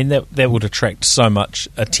 Oh, I mean, that would attract so much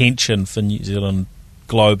attention for New Zealand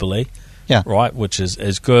globally. Yeah. Right, which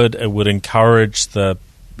is good. It would encourage the,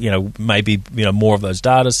 maybe more of those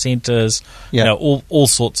data centres, all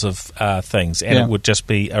sorts of things, and it would just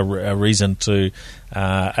be a reason to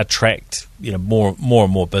attract more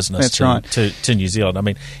and more business to New Zealand. I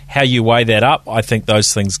mean, how you weigh that up, I think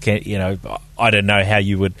those things can, I don't know how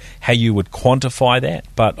you would quantify that,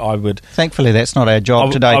 but I would. Thankfully, that's not our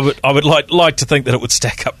job today. I would like to think that it would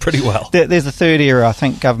stack up pretty well. There's a third area. I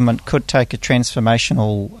think government could take a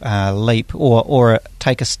transformational leap or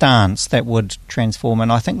take a stance that would transform,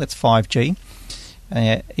 and I think that's 5G.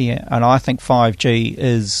 And I think 5G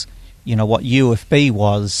is, what UFB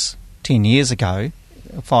was 10 years ago,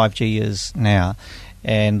 5G is now,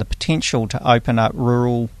 and the potential to open up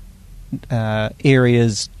rural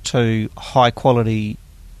areas to high quality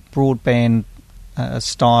broadband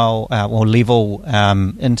style or level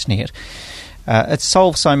internet. It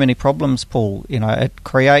solves so many problems, Paul. It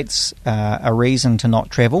creates a reason to not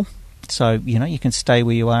travel. So, you can stay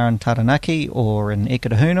where you are in Taranaki or in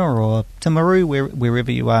Eketahuna or Timaru,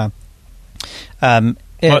 wherever you are.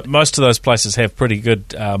 Most of those places have pretty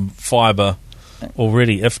good fibre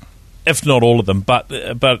already, if not all of them. But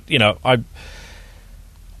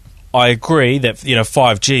I agree that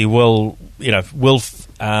 5G will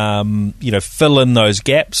fill in those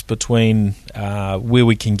gaps between where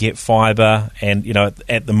we can get fibre, and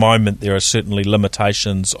at the moment there are certainly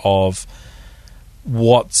limitations of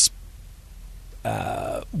what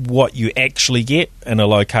you actually get in a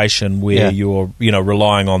location where you're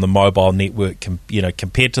relying on the mobile network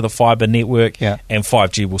compared to the fibre network, and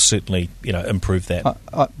 5G will certainly improve that.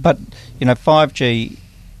 But 5G,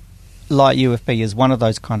 like UFB, is one of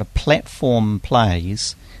those kind of platform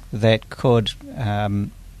plays that could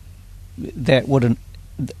that would,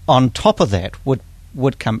 on top of that,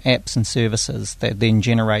 would come apps and services that then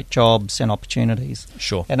generate jobs and opportunities.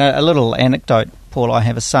 Sure. And a little anecdote, Paul, I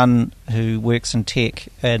have a son who works in tech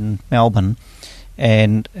in Melbourne,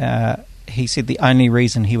 and he said the only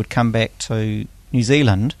reason he would come back to New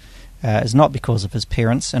Zealand is not because of his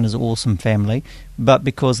parents and his awesome family, but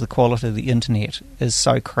because the quality of the internet is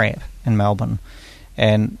so crap in Melbourne.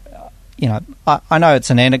 And, I know it's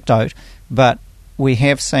an anecdote, but we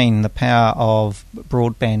have seen the power of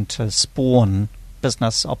broadband to spawn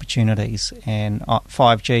business opportunities, and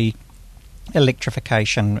 5G,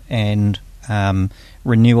 electrification and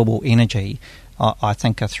renewable energy, I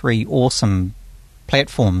think, are three awesome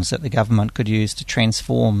platforms that the government could use to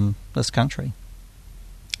transform this country.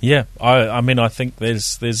 Yeah, I mean, I think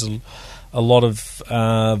there's a lot of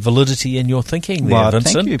validity in your thinking there,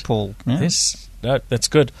 Vincent. Thank you, Paul. Yeah. Yes, no, that's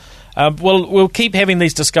good. Well, we'll keep having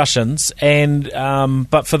these discussions, and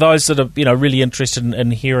but for those that are really interested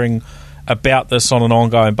in hearing about this on an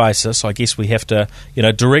ongoing basis, I guess we have to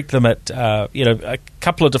direct them at a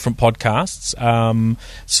couple of different podcasts.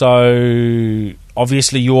 So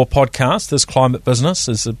obviously your podcast, this Climate Business,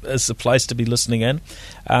 is the place to be listening in.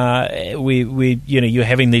 You're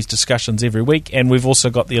having these discussions every week, and we've also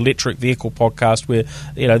got the electric vehicle podcast where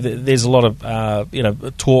there's a lot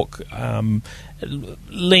of talk.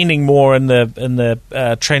 Leaning more in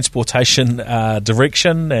the transportation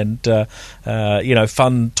direction, and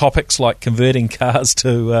fun topics like converting cars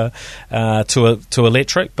to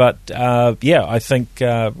electric. But I think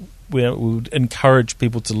we would encourage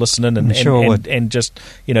people to listen in and just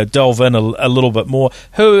delve in a little bit more.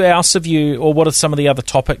 Who else have you, or what are some of the other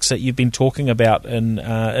topics that you've been talking about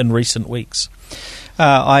in recent weeks?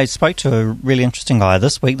 I spoke to a really interesting guy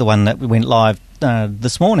this week, the one that we went live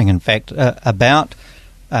this morning, in fact, about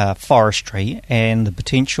forestry and the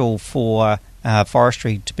potential for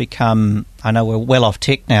forestry to become, I know we're well off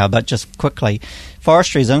tech now, but just quickly,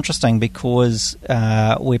 forestry is interesting because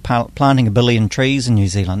we're planting 1 billion trees in New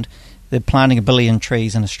Zealand. They're planting 1 billion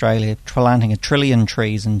trees in Australia, planting 1 trillion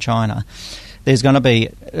trees in China. There's going to be,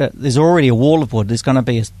 there's already a wall of wood, there's going to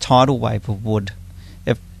be a tidal wave of wood.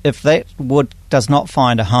 If that wood does not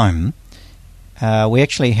find a home, we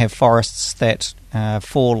actually have forests that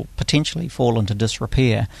potentially fall into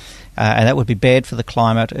disrepair, and that would be bad for the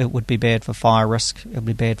climate, it would be bad for fire risk, it would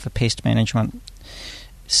be bad for pest management.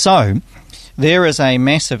 So there is a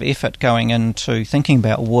massive effort going into thinking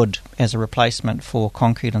about wood as a replacement for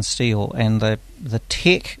concrete and steel, and the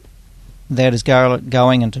tech that is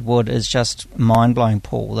going into wood is just mind-blowing,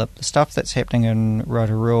 Paul. The stuff that's happening in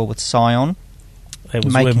Rotorua with Scion. That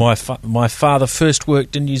was where my father first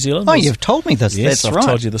worked in New Zealand. Oh, you've told me this. Yes, That's I've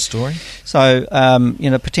told you the story. So,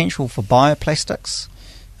 potential for bioplastics,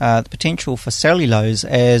 the potential for cellulose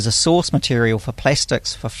as a source material for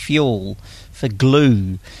plastics, for fuel, for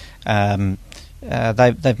glue.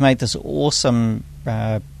 They've made this awesome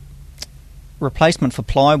replacement for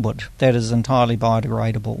plywood that is entirely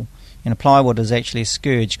biodegradable. Plywood is actually a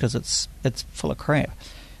scourge because it's full of crap,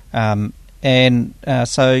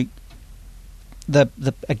 so.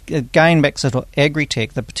 Again, back to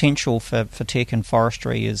agri-tech, the potential for tech and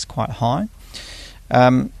forestry is quite high.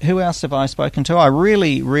 Who else have I spoken to? I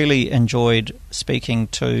really, really enjoyed speaking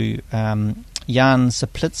to Jan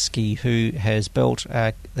Saplitsky, who has built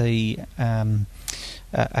a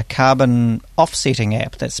carbon offsetting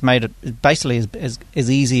app that's made it basically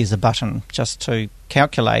as easy as a button just to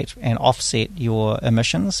calculate and offset your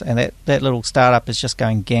emissions, and that little startup is just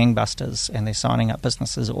going gangbusters, and they're signing up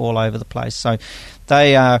businesses all over the place. So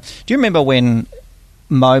they do you remember when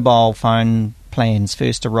mobile phone plans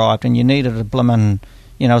first arrived and you needed a blimmin',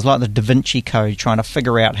 it was like the Da Vinci Code trying to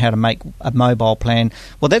figure out how to make a mobile plan?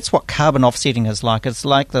 Well, that's what carbon offsetting is like. It's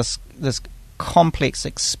like this complex,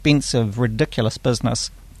 expensive, ridiculous business.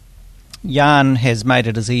 Jan has made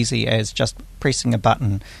it as easy as just pressing a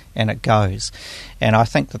button and it goes. And I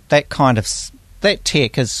think that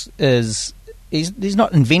tech he's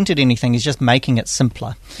not invented anything, he's just making it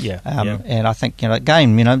simpler. And I think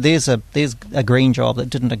again, there's a green job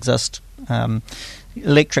that didn't exist.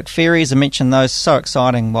 Electric ferries, I mentioned those, so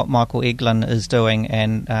exciting what Michael Eglin is doing,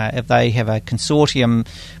 and if they have a consortium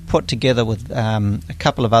put together with a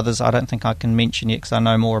couple of others, I don't think I can mention yet because I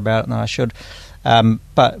know more about it than I should,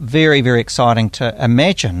 but very, very exciting to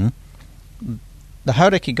imagine the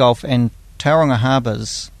Hauraki Gulf and Tauranga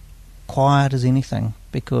harbours quiet as anything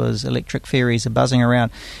because electric ferries are buzzing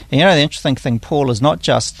around. And the interesting thing, Paul, is not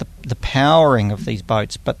just the powering of these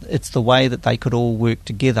boats, but it's the way that they could all work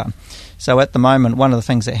together. So at the moment, one of the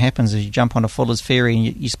things that happens is you jump on a Fuller's ferry and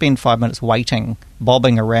you spend 5 minutes waiting,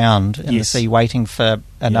 bobbing around in the sea, waiting for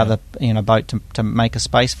another boat to make a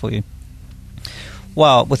space for you.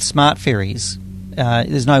 Well, with smart ferries,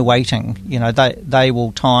 there's no waiting. They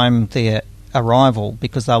will time their arrival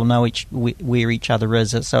because they'll know where each other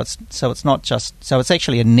is. So it's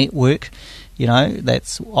actually a network,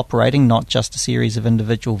 that's operating, not just a series of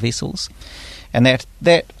individual vessels. And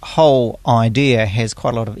that whole idea has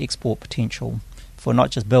quite a lot of export potential for not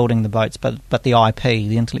just building the boats, but the IP,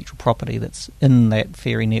 the intellectual property that's in that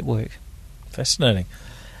ferry network. Fascinating.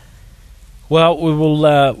 Well,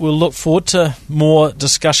 we'll look forward to more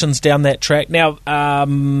discussions down that track. Now,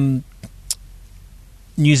 New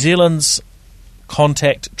Zealand's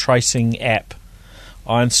contact tracing app.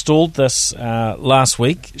 I installed this last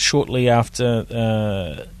week, shortly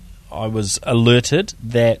after I was alerted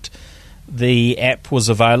that the app was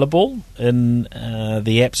available in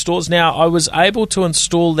the app stores. Now, I was able to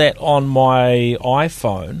install that on my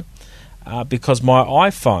iPhone because my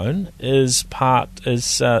iPhone is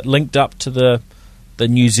linked up to the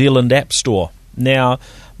New Zealand App Store. Now,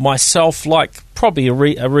 myself, like probably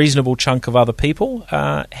a reasonable chunk of other people,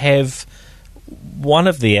 have one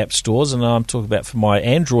of the app stores, and I'm talking about for my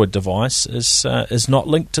Android device, is not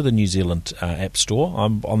linked to the New Zealand App Store.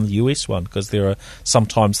 I'm on the US one because there are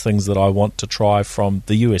sometimes things that I want to try from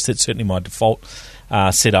the US. That's certainly my default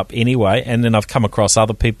setup anyway. And then I've come across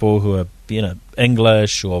other people who are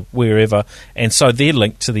English or wherever, and so they're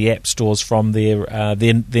linked to the app stores from their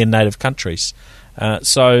native countries.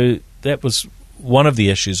 So that was one of the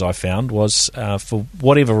issues I found was for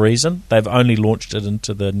whatever reason they've only launched it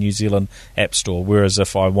into the New Zealand App Store, whereas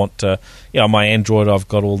if I want to, on my Android I've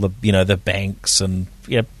got all the the banks and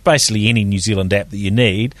basically any New Zealand app that you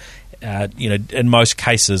need. In most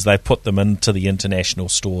cases they put them into the international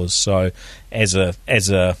stores. So as a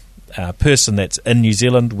person that's in New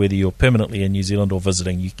Zealand, whether you're permanently in New Zealand or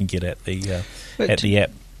visiting, you can get at the app.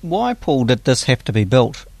 Why, Paul, did this have to be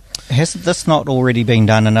built? Has this not already been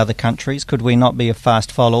done in other countries? Could we not be a fast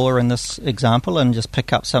follower in this example and just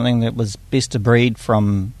pick up something that was best of breed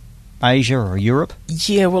from Asia or Europe?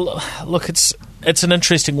 Yeah, well, look, it's an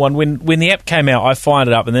interesting one. When the app came out, I fired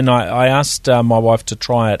it up, and then I asked my wife to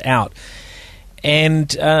try it out,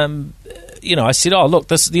 and I said, "Oh, look,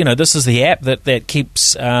 this is the app that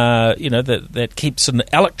keeps that keeps an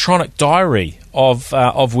electronic diary of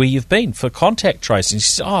where you've been for contact tracing."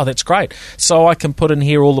 She said, "Oh, that's great. So I can put in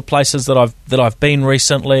here all the places that I've been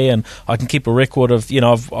recently, and I can keep a record of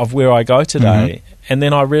of where I go today." Mm-hmm. And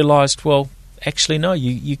then I realised, well, actually, no,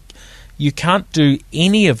 you can't do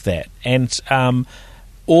any of that, and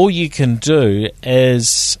all you can do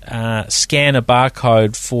is scan a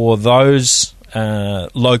barcode for those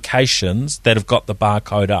locations that have got the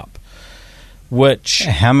barcode up. Which,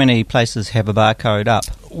 how many places have a barcode up?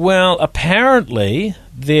 Well, apparently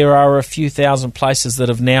there are a few thousand places that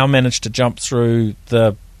have now managed to jump through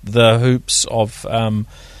the hoops of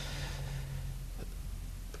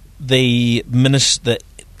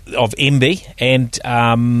of MB,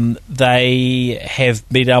 and they have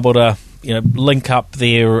been able to link up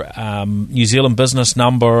their New Zealand business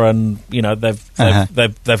number, and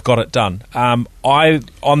they've got it done. On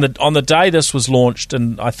the day this was launched,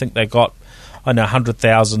 and I think they got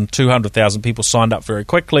 100,000, 200,000 people signed up very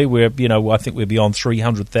quickly. I think we're beyond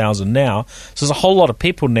 300,000 now. So there's a whole lot of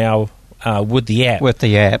people now with the app.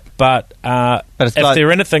 But if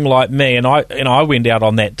they're anything like me, and I went out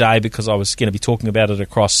on that day because I was going to be talking about it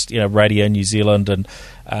across Radio New Zealand and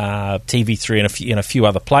TV3 and a few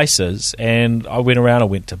other places, and I went around. I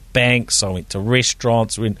went to banks, I went to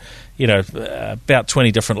restaurants, about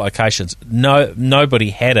 20 different locations.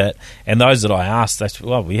 Nobody had it, and those that I asked, they said,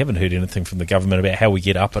 "Well, we haven't heard anything from the government about how we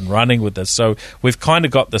get up and running with this." So we've kind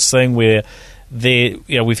of got this thing where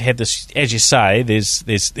we've had this, as you say,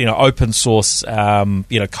 there's open source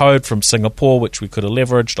code from Singapore which we could have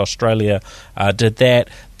leveraged. Australia did that.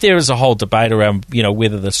 There is a whole debate around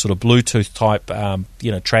whether this sort of Bluetooth type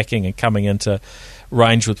tracking and coming into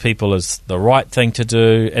range with people is the right thing to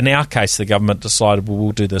do. In our case, the government decided, well,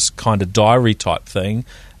 we'll do this kind of diary type thing,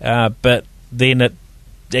 but then it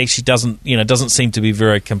actually doesn't seem to be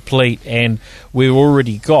very complete, and we've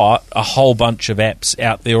already got a whole bunch of apps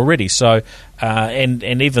out there already. So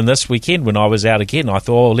and even this weekend when I was out again, I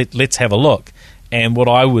thought, let's have a look. And what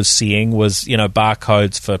I was seeing was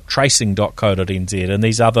barcodes for tracing.co.nz and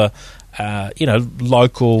these other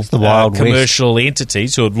local commercial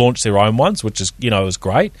entities who had launched their own ones, which is is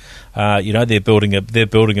great. They're building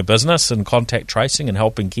a business in contact tracing and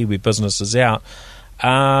helping Kiwi businesses out.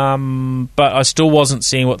 But I still wasn't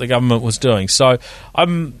seeing what the government was doing. So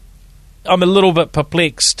I'm a little bit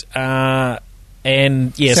perplexed,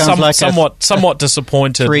 and somewhat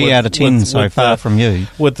disappointed. 3 out of 10 so far from you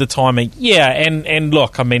with the timing. Yeah, and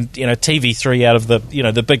look, I mean, TV3 out of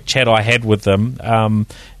the big chat I had with them,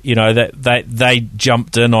 that they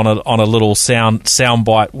jumped in on a little sound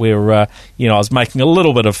bite where I was making a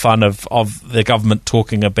little bit of fun of the government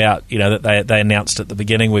talking about that they announced at the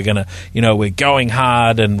beginning we're gonna we're going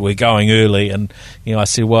hard and we're going early, and I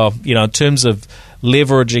said, well, in terms of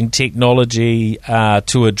leveraging technology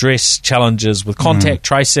to address challenges with contact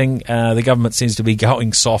tracing, the government seems to be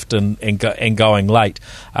going soft and going late.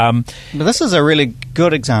 But this is a really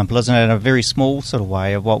good example, isn't it, in a very small sort of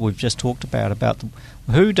way of what we've just talked about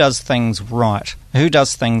who does things right, who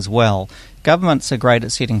does things well. Governments are great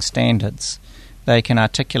at setting standards. They can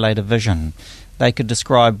articulate a vision. They could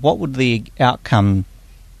describe what would the outcome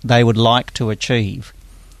they would like to achieve.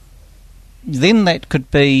 Then that could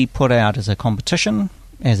be put out as a competition,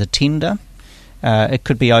 as a tender. It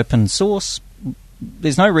could be open source.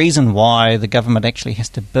 There's no reason why the government actually has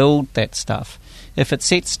to build that stuff. If it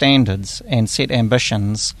sets standards and set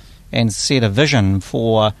ambitions and set a vision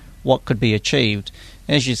for what could be achieved,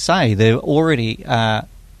 as you say, there are already a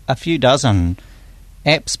few dozen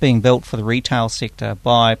apps being built for the retail sector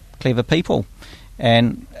by clever people.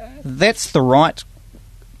 And that's the right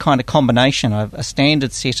kind of combination of a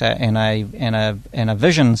standard setter and a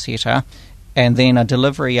vision setter, and then a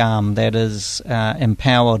delivery arm that is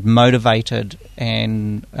empowered, motivated,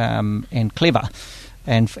 and clever.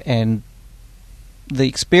 And the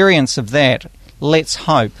experience of that, let's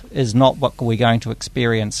hope, is not what we're going to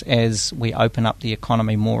experience as we open up the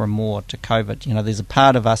economy more and more to COVID. You know, there's a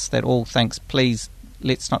part of us that all thinks, please,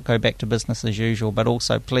 let's not go back to business as usual, but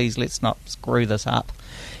also, please, let's not screw this up.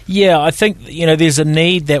 Yeah, I think, there's a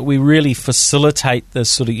need that we really facilitate this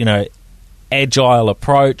sort of, agile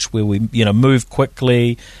approach where we, move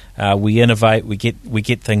quickly, we innovate, we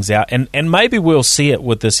get things out, and maybe we'll see it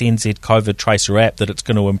with this NZ COVID Tracer app that it's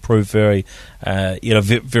going to improve very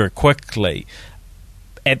quickly.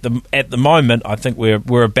 At the moment, I think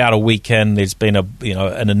we're about a week in. There's been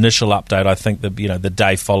an initial update. I think the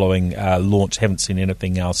day following launch. Haven't seen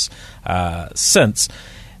anything else since.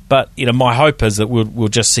 But my hope is that we'll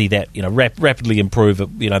just see that rapidly improve.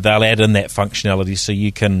 They'll add in that functionality so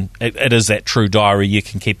you can. It is that true diary. You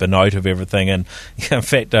can keep a note of everything. And in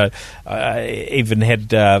fact, I even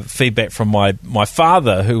had feedback from my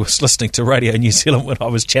father, who was listening to Radio New Zealand when I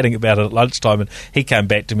was chatting about it at lunchtime, and he came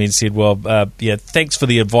back to me and said, "Well, thanks for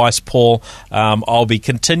the advice, Paul. I'll be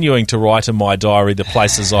continuing to write in my diary the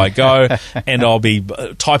places I go, and I'll be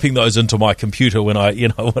typing those into my computer when I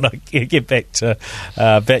get back to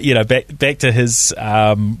back to his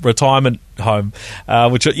retirement home,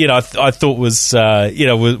 which I thought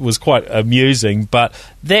was quite amusing. But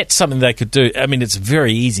that's something they could do. I mean, it's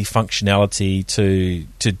very easy functionality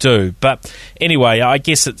to do. But anyway, I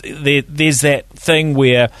guess there's that thing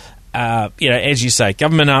where. As you say,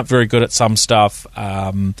 government aren't very good at some stuff.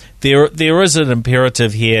 There is an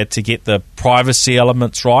imperative here to get the privacy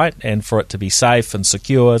elements right and for it to be safe and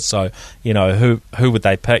secure. So, who would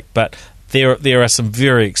they pick? But there are some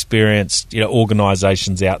very experienced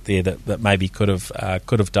organisations out there that maybe could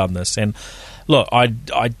have done this. And look, I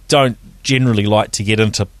don't generally like to get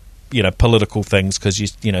into political things because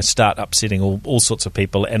you start upsetting all sorts of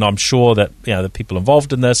people, and I'm sure that the people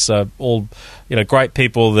involved in this are all great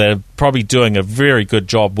people that are probably doing a very good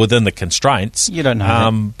job within the constraints. You don't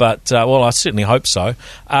know but I certainly hope so.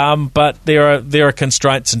 But there are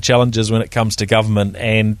constraints and challenges when it comes to government,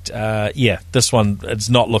 and this one, it's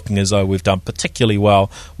not looking as though we've done particularly well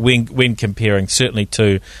when comparing certainly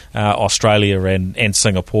to Australia and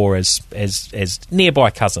Singapore as nearby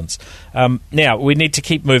cousins. Now we need to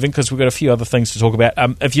keep moving because we've got a few other things to talk about.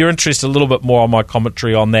 If you're interested a little bit more on my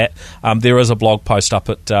commentary on that, there is a blog post up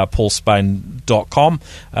at paulspain.com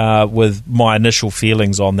with my initial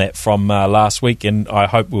feelings on that from last week, and I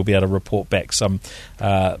hope we'll be able to report back some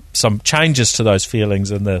changes to those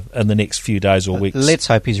feelings in the next few days or weeks. Let's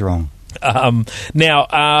hope he's wrong.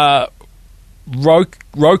 Now,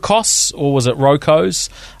 Rocos, or was it Rocos,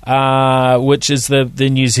 which is the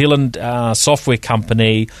New Zealand software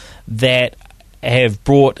company that have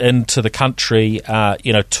brought into the country,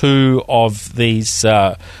 two of these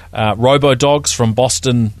robo-dogs from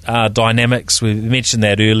Boston Dynamics. We mentioned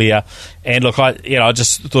that earlier. And look, I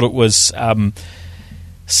just thought it was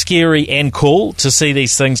scary and cool to see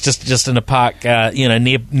these things just in a park,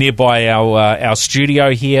 nearby our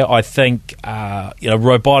studio here. I think,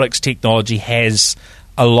 robotics technology has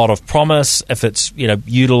a lot of promise if it's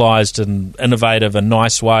utilised in innovative and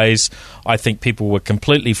nice ways. I think people were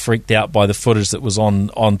completely freaked out by the footage that was on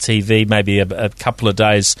TV maybe a couple of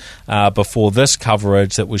days before this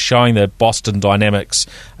coverage that was showing the Boston Dynamics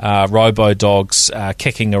robo-dogs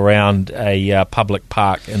kicking around a public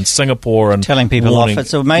park in Singapore and telling people warning, off.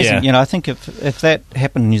 It's amazing. Yeah. I think if that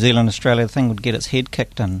happened in New Zealand, Australia, the thing would get its head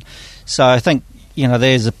kicked in. So I think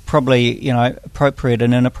there's probably appropriate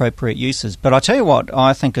and inappropriate uses. But I tell you what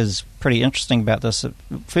I think is pretty interesting about this.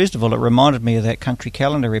 First of all, it reminded me of that Country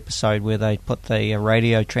Calendar episode where they put the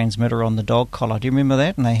radio transmitter on the dog collar. Do you remember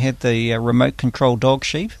that? And they had the remote control dog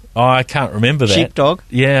sheep. Oh, I can't remember that. Sheepdog.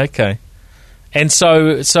 Yeah, okay. And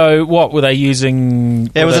so what were they using?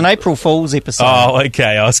 It was an April Fool's episode. Oh,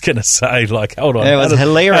 okay. I was going to say, hold on. It was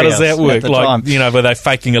hilarious. How does that work? Time. Were they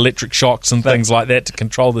faking electric shocks and things like that to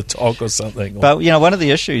control the dog or something? But, one of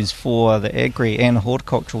the issues for the agri and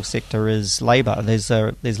horticultural sector is labour.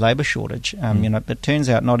 There's labour shortage. It turns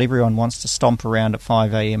out not everyone wants to stomp around at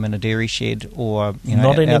 5 a.m. in a dairy shed or,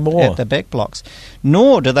 not anymore. At the back blocks.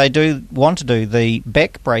 Nor do they want to do the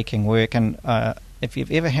back-breaking work. And if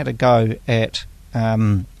you've ever had a go at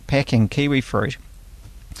packing kiwi fruit,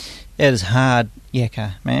 it is hard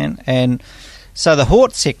yakka, man. And so the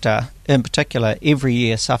hort sector in particular every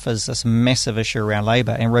year suffers this massive issue around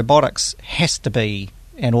labour, and robotics has to be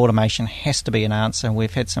and automation has to be an answer.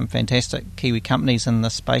 We've had some fantastic Kiwi companies in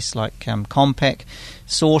this space, like Compaq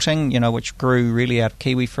Sorting, which grew really out of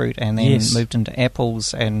kiwi fruit and then moved into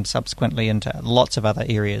apples and subsequently into lots of other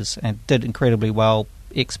areas and did incredibly well,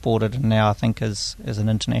 exported, and now I think is an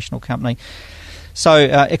international company. So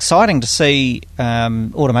exciting to see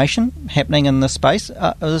automation happening in this space.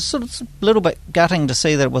 It was sort of a little bit gutting to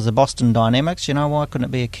see that it was a Boston Dynamics. Why couldn't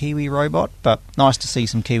it be a Kiwi robot? But nice to see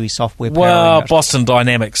some Kiwi software. Well, Boston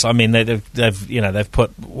Dynamics. I mean, they've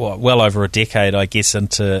put well over a decade, I guess,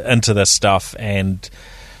 into this stuff, and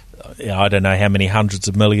I don't know how many hundreds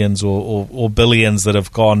of millions or billions that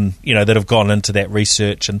have gone into that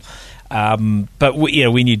research. And but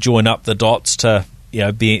when you join up the dots to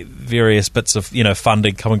be various bits of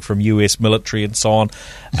funding coming from US military and so on,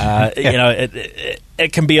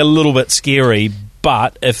 it can be a little bit scary.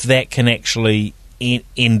 But if that can actually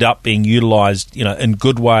end up being utilised, in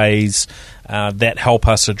good ways that help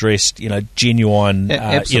us address, genuine,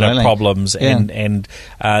 problems, and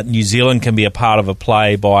New Zealand can be a part of a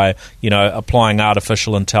play by, applying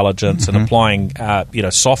artificial intelligence and applying,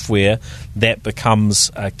 software that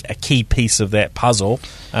becomes a key piece of that puzzle.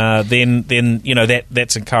 Then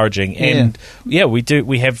that's encouraging. And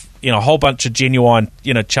we have a whole bunch of genuine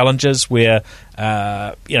challenges where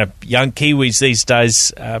young Kiwis these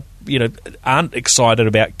days aren't excited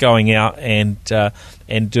about going out and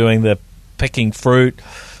doing the picking fruit,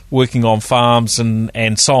 working on farms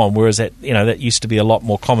and so on, whereas that used to be a lot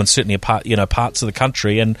more common, certainly parts of the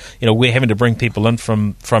country, and we're having to bring people in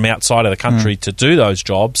from outside of the country to do those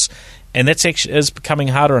jobs. And that's actually is becoming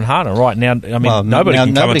harder and harder right now. I mean, nobody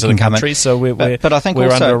can come into the country, so but I think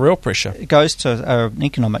we're also under a real pressure. It goes to an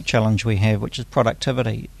economic challenge we have, which is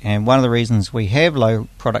productivity. And one of the reasons we have low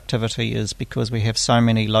productivity is because we have so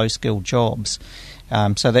many low-skilled jobs.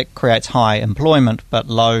 So that creates high employment, but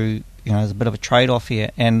low. There's a bit of a trade-off here.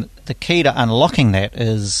 And the key to unlocking that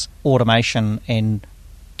is automation and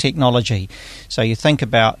technology. So you think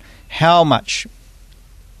about how much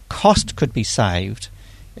cost could be saved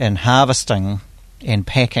in harvesting and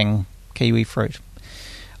packing kiwi fruit,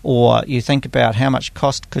 or you think about how much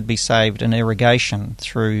cost could be saved in irrigation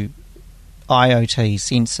through IoT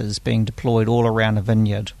sensors being deployed all around a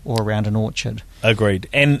vineyard or around an orchard. Agreed.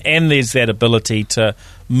 And there's that ability to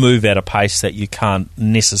move at a pace that you can't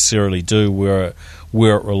necessarily do where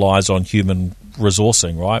it relies on human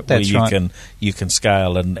resourcing, right? That's where right. You can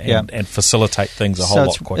scale and facilitate things a whole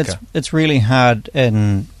lot quicker. It's really hard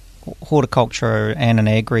in horticulture and in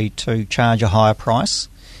agri to charge a higher price.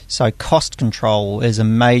 So cost control is a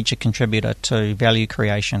major contributor to value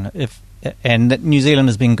creation. And New Zealand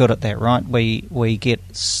has been good at that, right? We've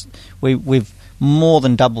more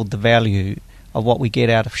than doubled the value of what we get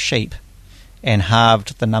out of sheep and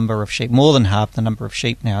halved the number of sheep, more than halved the number of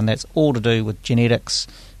sheep now, and that's all to do with genetics,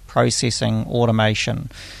 processing,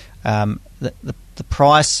 automation. The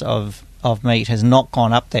price of meat has not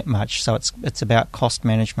gone up that much, so it's about cost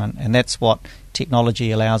management, and that's what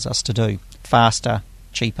technology allows us to do: faster,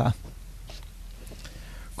 cheaper.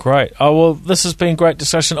 Great. Oh, well, this has been great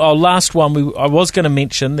discussion. Last one I was going to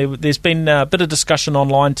mention, there's been a bit of discussion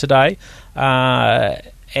online today at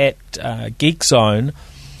Geek Zone,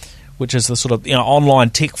 which is the sort of online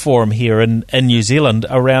tech forum here in New Zealand,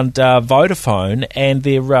 around Vodafone and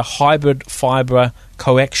their hybrid fibre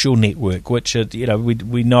coaxial network, which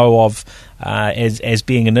we know of as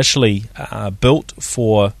being initially built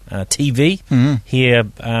for TV here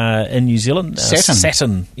in New Zealand.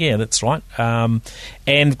 Saturn, yeah, that's right. And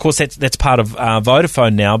of course that's part of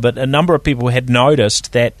Vodafone now. But a number of people had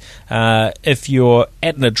noticed that if you're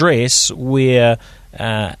at an address where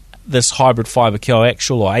this hybrid fibre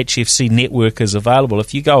coaxial or HFC network is available,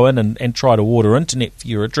 if you go in and try to order internet for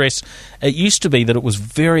your address, it used to be that it was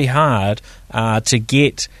very hard to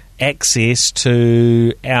get access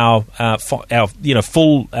to our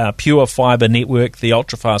full pure fibre network, the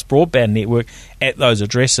ultra-fast broadband network, at those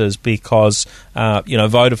addresses because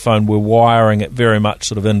Vodafone were wiring it very much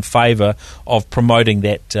sort of in favour of promoting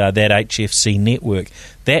that HFC network.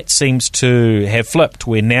 That seems to have flipped,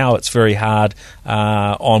 where now it's very hard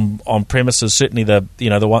on premises. Certainly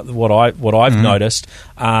what I've noticed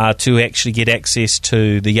to actually get access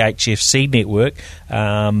to the HFC network.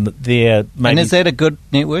 And is that a good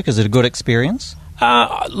network? Is it a good experience?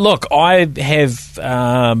 Look, I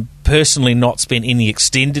have personally not spent any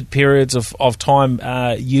extended periods of time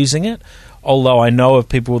using it. although I know of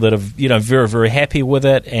people that have, very, very happy with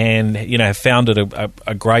it and, have found it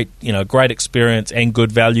a great, great experience and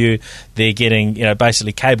good value. They're getting,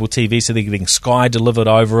 basically cable TV, so they're getting Sky delivered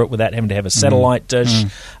over it without having to have a satellite dish.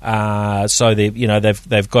 So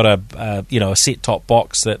they've got a set-top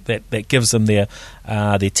box that gives them their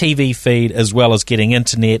TV feed as well as getting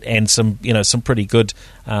internet and some pretty good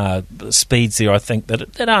speeds there. I think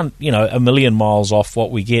that aren't, a million miles off what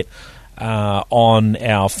we get on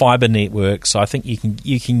our fibre network. So I think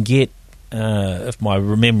you can get, if my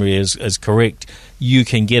memory is correct, you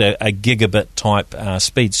can get a gigabit type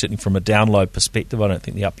speed, certainly from a download perspective. I don't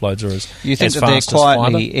think the uploads are as fast as fibre. You think that they're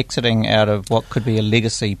quietly exiting out of what could be a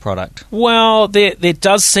legacy product? Well, there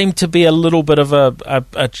does seem to be a little bit of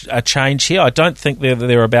a change here. I don't think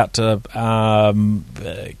they're about to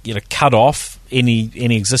cut off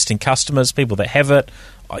any existing customers, people that have it.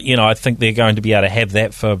 I think they're going to be able to have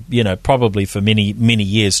that for probably for many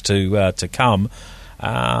years to come.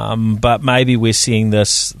 But maybe we're seeing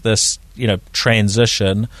this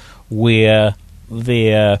transition where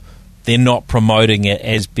they're not promoting it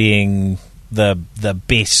as being the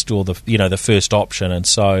best or the first option, and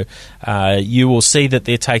so you will see that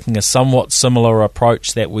they're taking a somewhat similar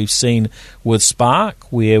approach that we've seen with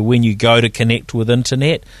Spark, where when you go to connect with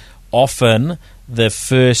internet, often the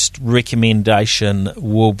first recommendation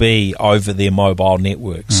will be over their mobile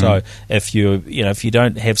network. So if you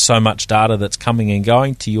don't have so much data that's coming and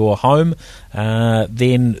going to your home,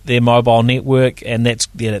 then their mobile network, and that's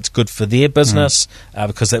good for their business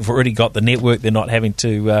because they've already got the network. They're not having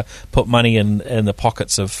to put money in the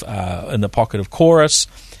pocket of Chorus.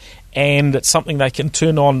 And it's something they can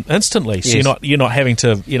turn on instantly. So you're not having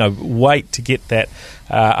to wait to get that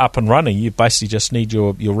up and running. You basically just need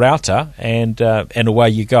your router and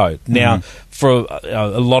away you go. Now, for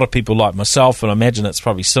a lot of people like myself, and I imagine it's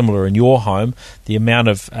probably similar in your home, the amount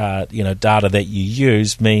of data that you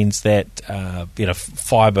use means that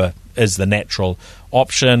fibre is the natural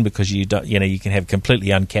option because you can have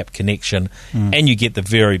completely uncapped connection and you get the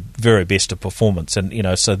very, very best of performance.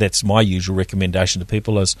 And so that's my usual recommendation to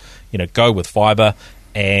people is go with fibre,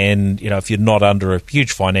 and if you're not under a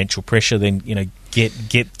huge financial pressure, then get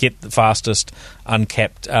the fastest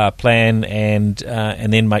uncapped plan, and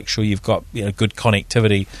then make sure you've got good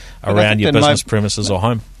connectivity around your business premises or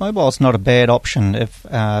home. Mobile's not a bad option if,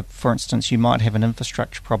 for instance, you might have an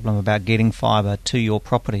infrastructure problem about getting fibre to your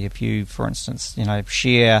property. If you, for instance,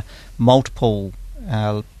 share multiple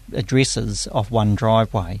addresses off one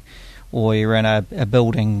driveway, or you're in a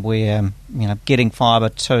building where getting fibre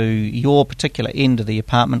to your particular end of the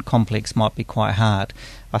apartment complex might be quite hard.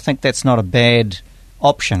 I think that's not a bad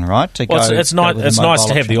option, right? It's nice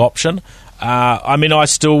to have the option. I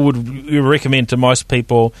still would recommend to most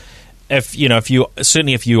people, if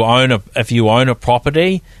you own a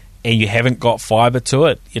property and you haven't got fibre to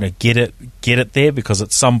it, get it there, because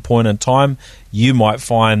at some point in time you might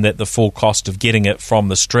find that the full cost of getting it from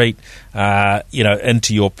the street,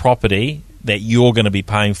 into your property, that you're going to be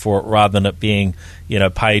paying for it rather than it being,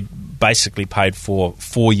 paid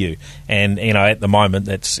for you. And at the moment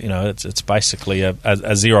that's it's basically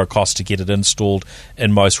a zero cost to get it installed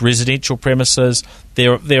in most residential premises.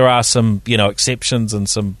 There are some exceptions and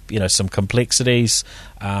some complexities,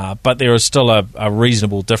 but there is still a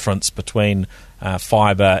reasonable difference between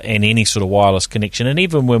fibre and any sort of wireless connection. And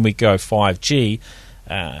even when we go 5G,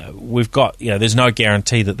 we've got there's no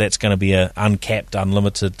guarantee that that's going to be an uncapped,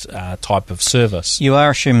 unlimited type of service. You are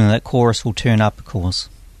assuming that Chorus will turn up, of course.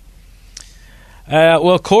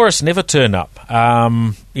 Well, Chorus never turn up.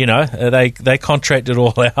 They contract it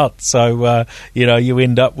all out, so you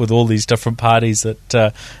end up with all these different parties that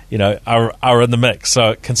are in the mix. So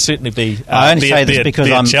it can certainly be. I only say this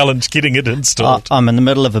because I'm a challenge getting it installed. I'm in the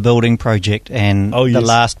middle of a building project, and the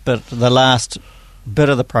last bit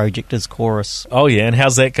of the project is Chorus. Oh yeah, and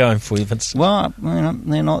how's that going for you, Vincent? Well,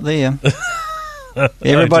 they're not there.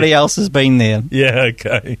 Everybody else has been there. Yeah.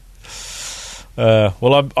 Okay.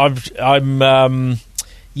 Well, I've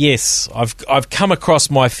come across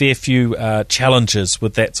my fair few challenges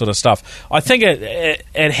with that sort of stuff. I think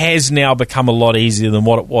it has now become a lot easier than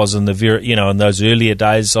what it was in in those earlier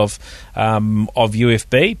days of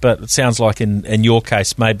UFB. But it sounds like in your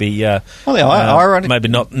case maybe irony, maybe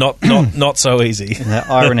not so easy. The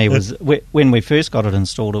irony was when we first got it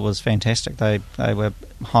installed, it was fantastic. They were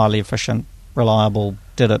highly efficient, reliable,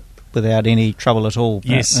 did it without any trouble at all.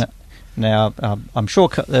 Yes. Now, I'm sure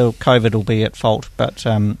COVID will be at fault, but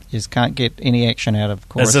you just can't get any action out of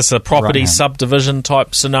Chorus. Is this a property subdivision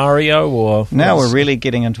type scenario? Or now we're really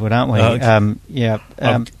getting into it, aren't we? Okay.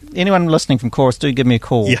 anyone listening from Chorus, do give me a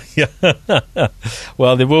call. Yeah.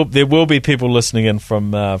 Well, there will be people listening in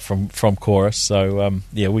from Chorus, so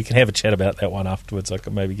we can have a chat about that one afterwards. I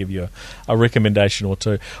could maybe give you a recommendation or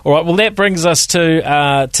two. All right. Well, that brings us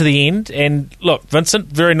to the end. And look, Vincent,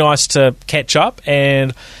 very nice to catch up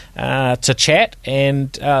and to chat.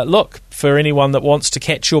 And look, for anyone that wants to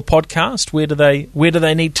catch your podcast, where do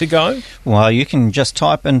they need to go? Well, you can just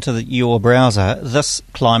type into your browser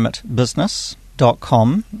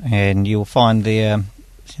thisclimatebusiness.com, and you'll find there.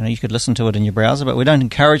 You could listen to it in your browser, but we don't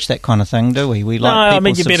encourage that kind of thing, do we? We like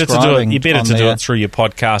people you're better to do it. You're better to do it through your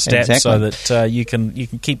podcast app, so that you can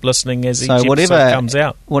keep listening as each episode comes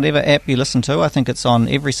out. Whatever app you listen to, I think it's on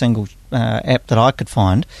every single app that I could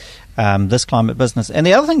find. This Climate Business. And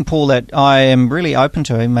the other thing, Paul, that I am really open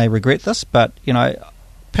to, I may regret this, but,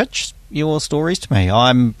 pitch your stories to me.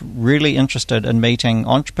 I'm really interested in meeting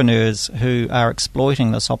entrepreneurs who are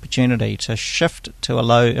exploiting this opportunity to shift to a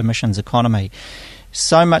low emissions economy.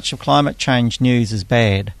 So much of climate change news is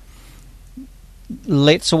bad.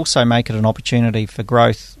 Let's also make it an opportunity for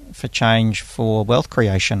growth, for change, for wealth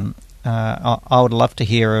creation. I would love to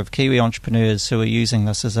hear of Kiwi entrepreneurs who are using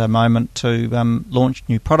this as a moment to launch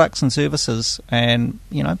new products and services and,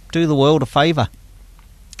 do the world a favour.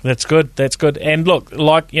 That's good. And look,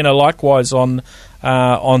 likewise on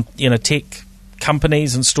tech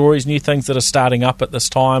companies and stories, new things that are starting up at this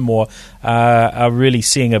time or are really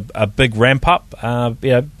seeing a big ramp up.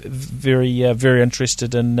 Very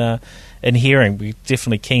interested in hearing. We're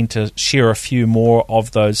definitely keen to share a few more of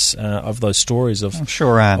those stories of. I'm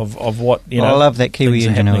sure of what I love that Kiwi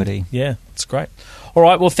ingenuity. Yeah, it's great. All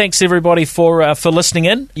right, well, thanks everybody for listening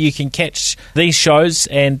in. You can catch these shows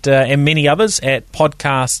and many others at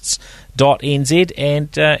podcasts.nz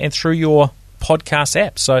and through your podcast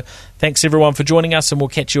app. So thanks everyone for joining us, and we'll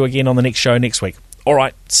catch you again on the next show next week. All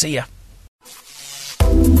right, see ya.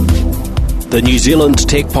 The New Zealand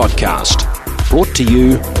Tech Podcast, brought to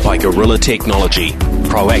you by Gorilla Technology,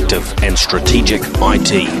 proactive and strategic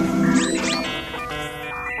IT.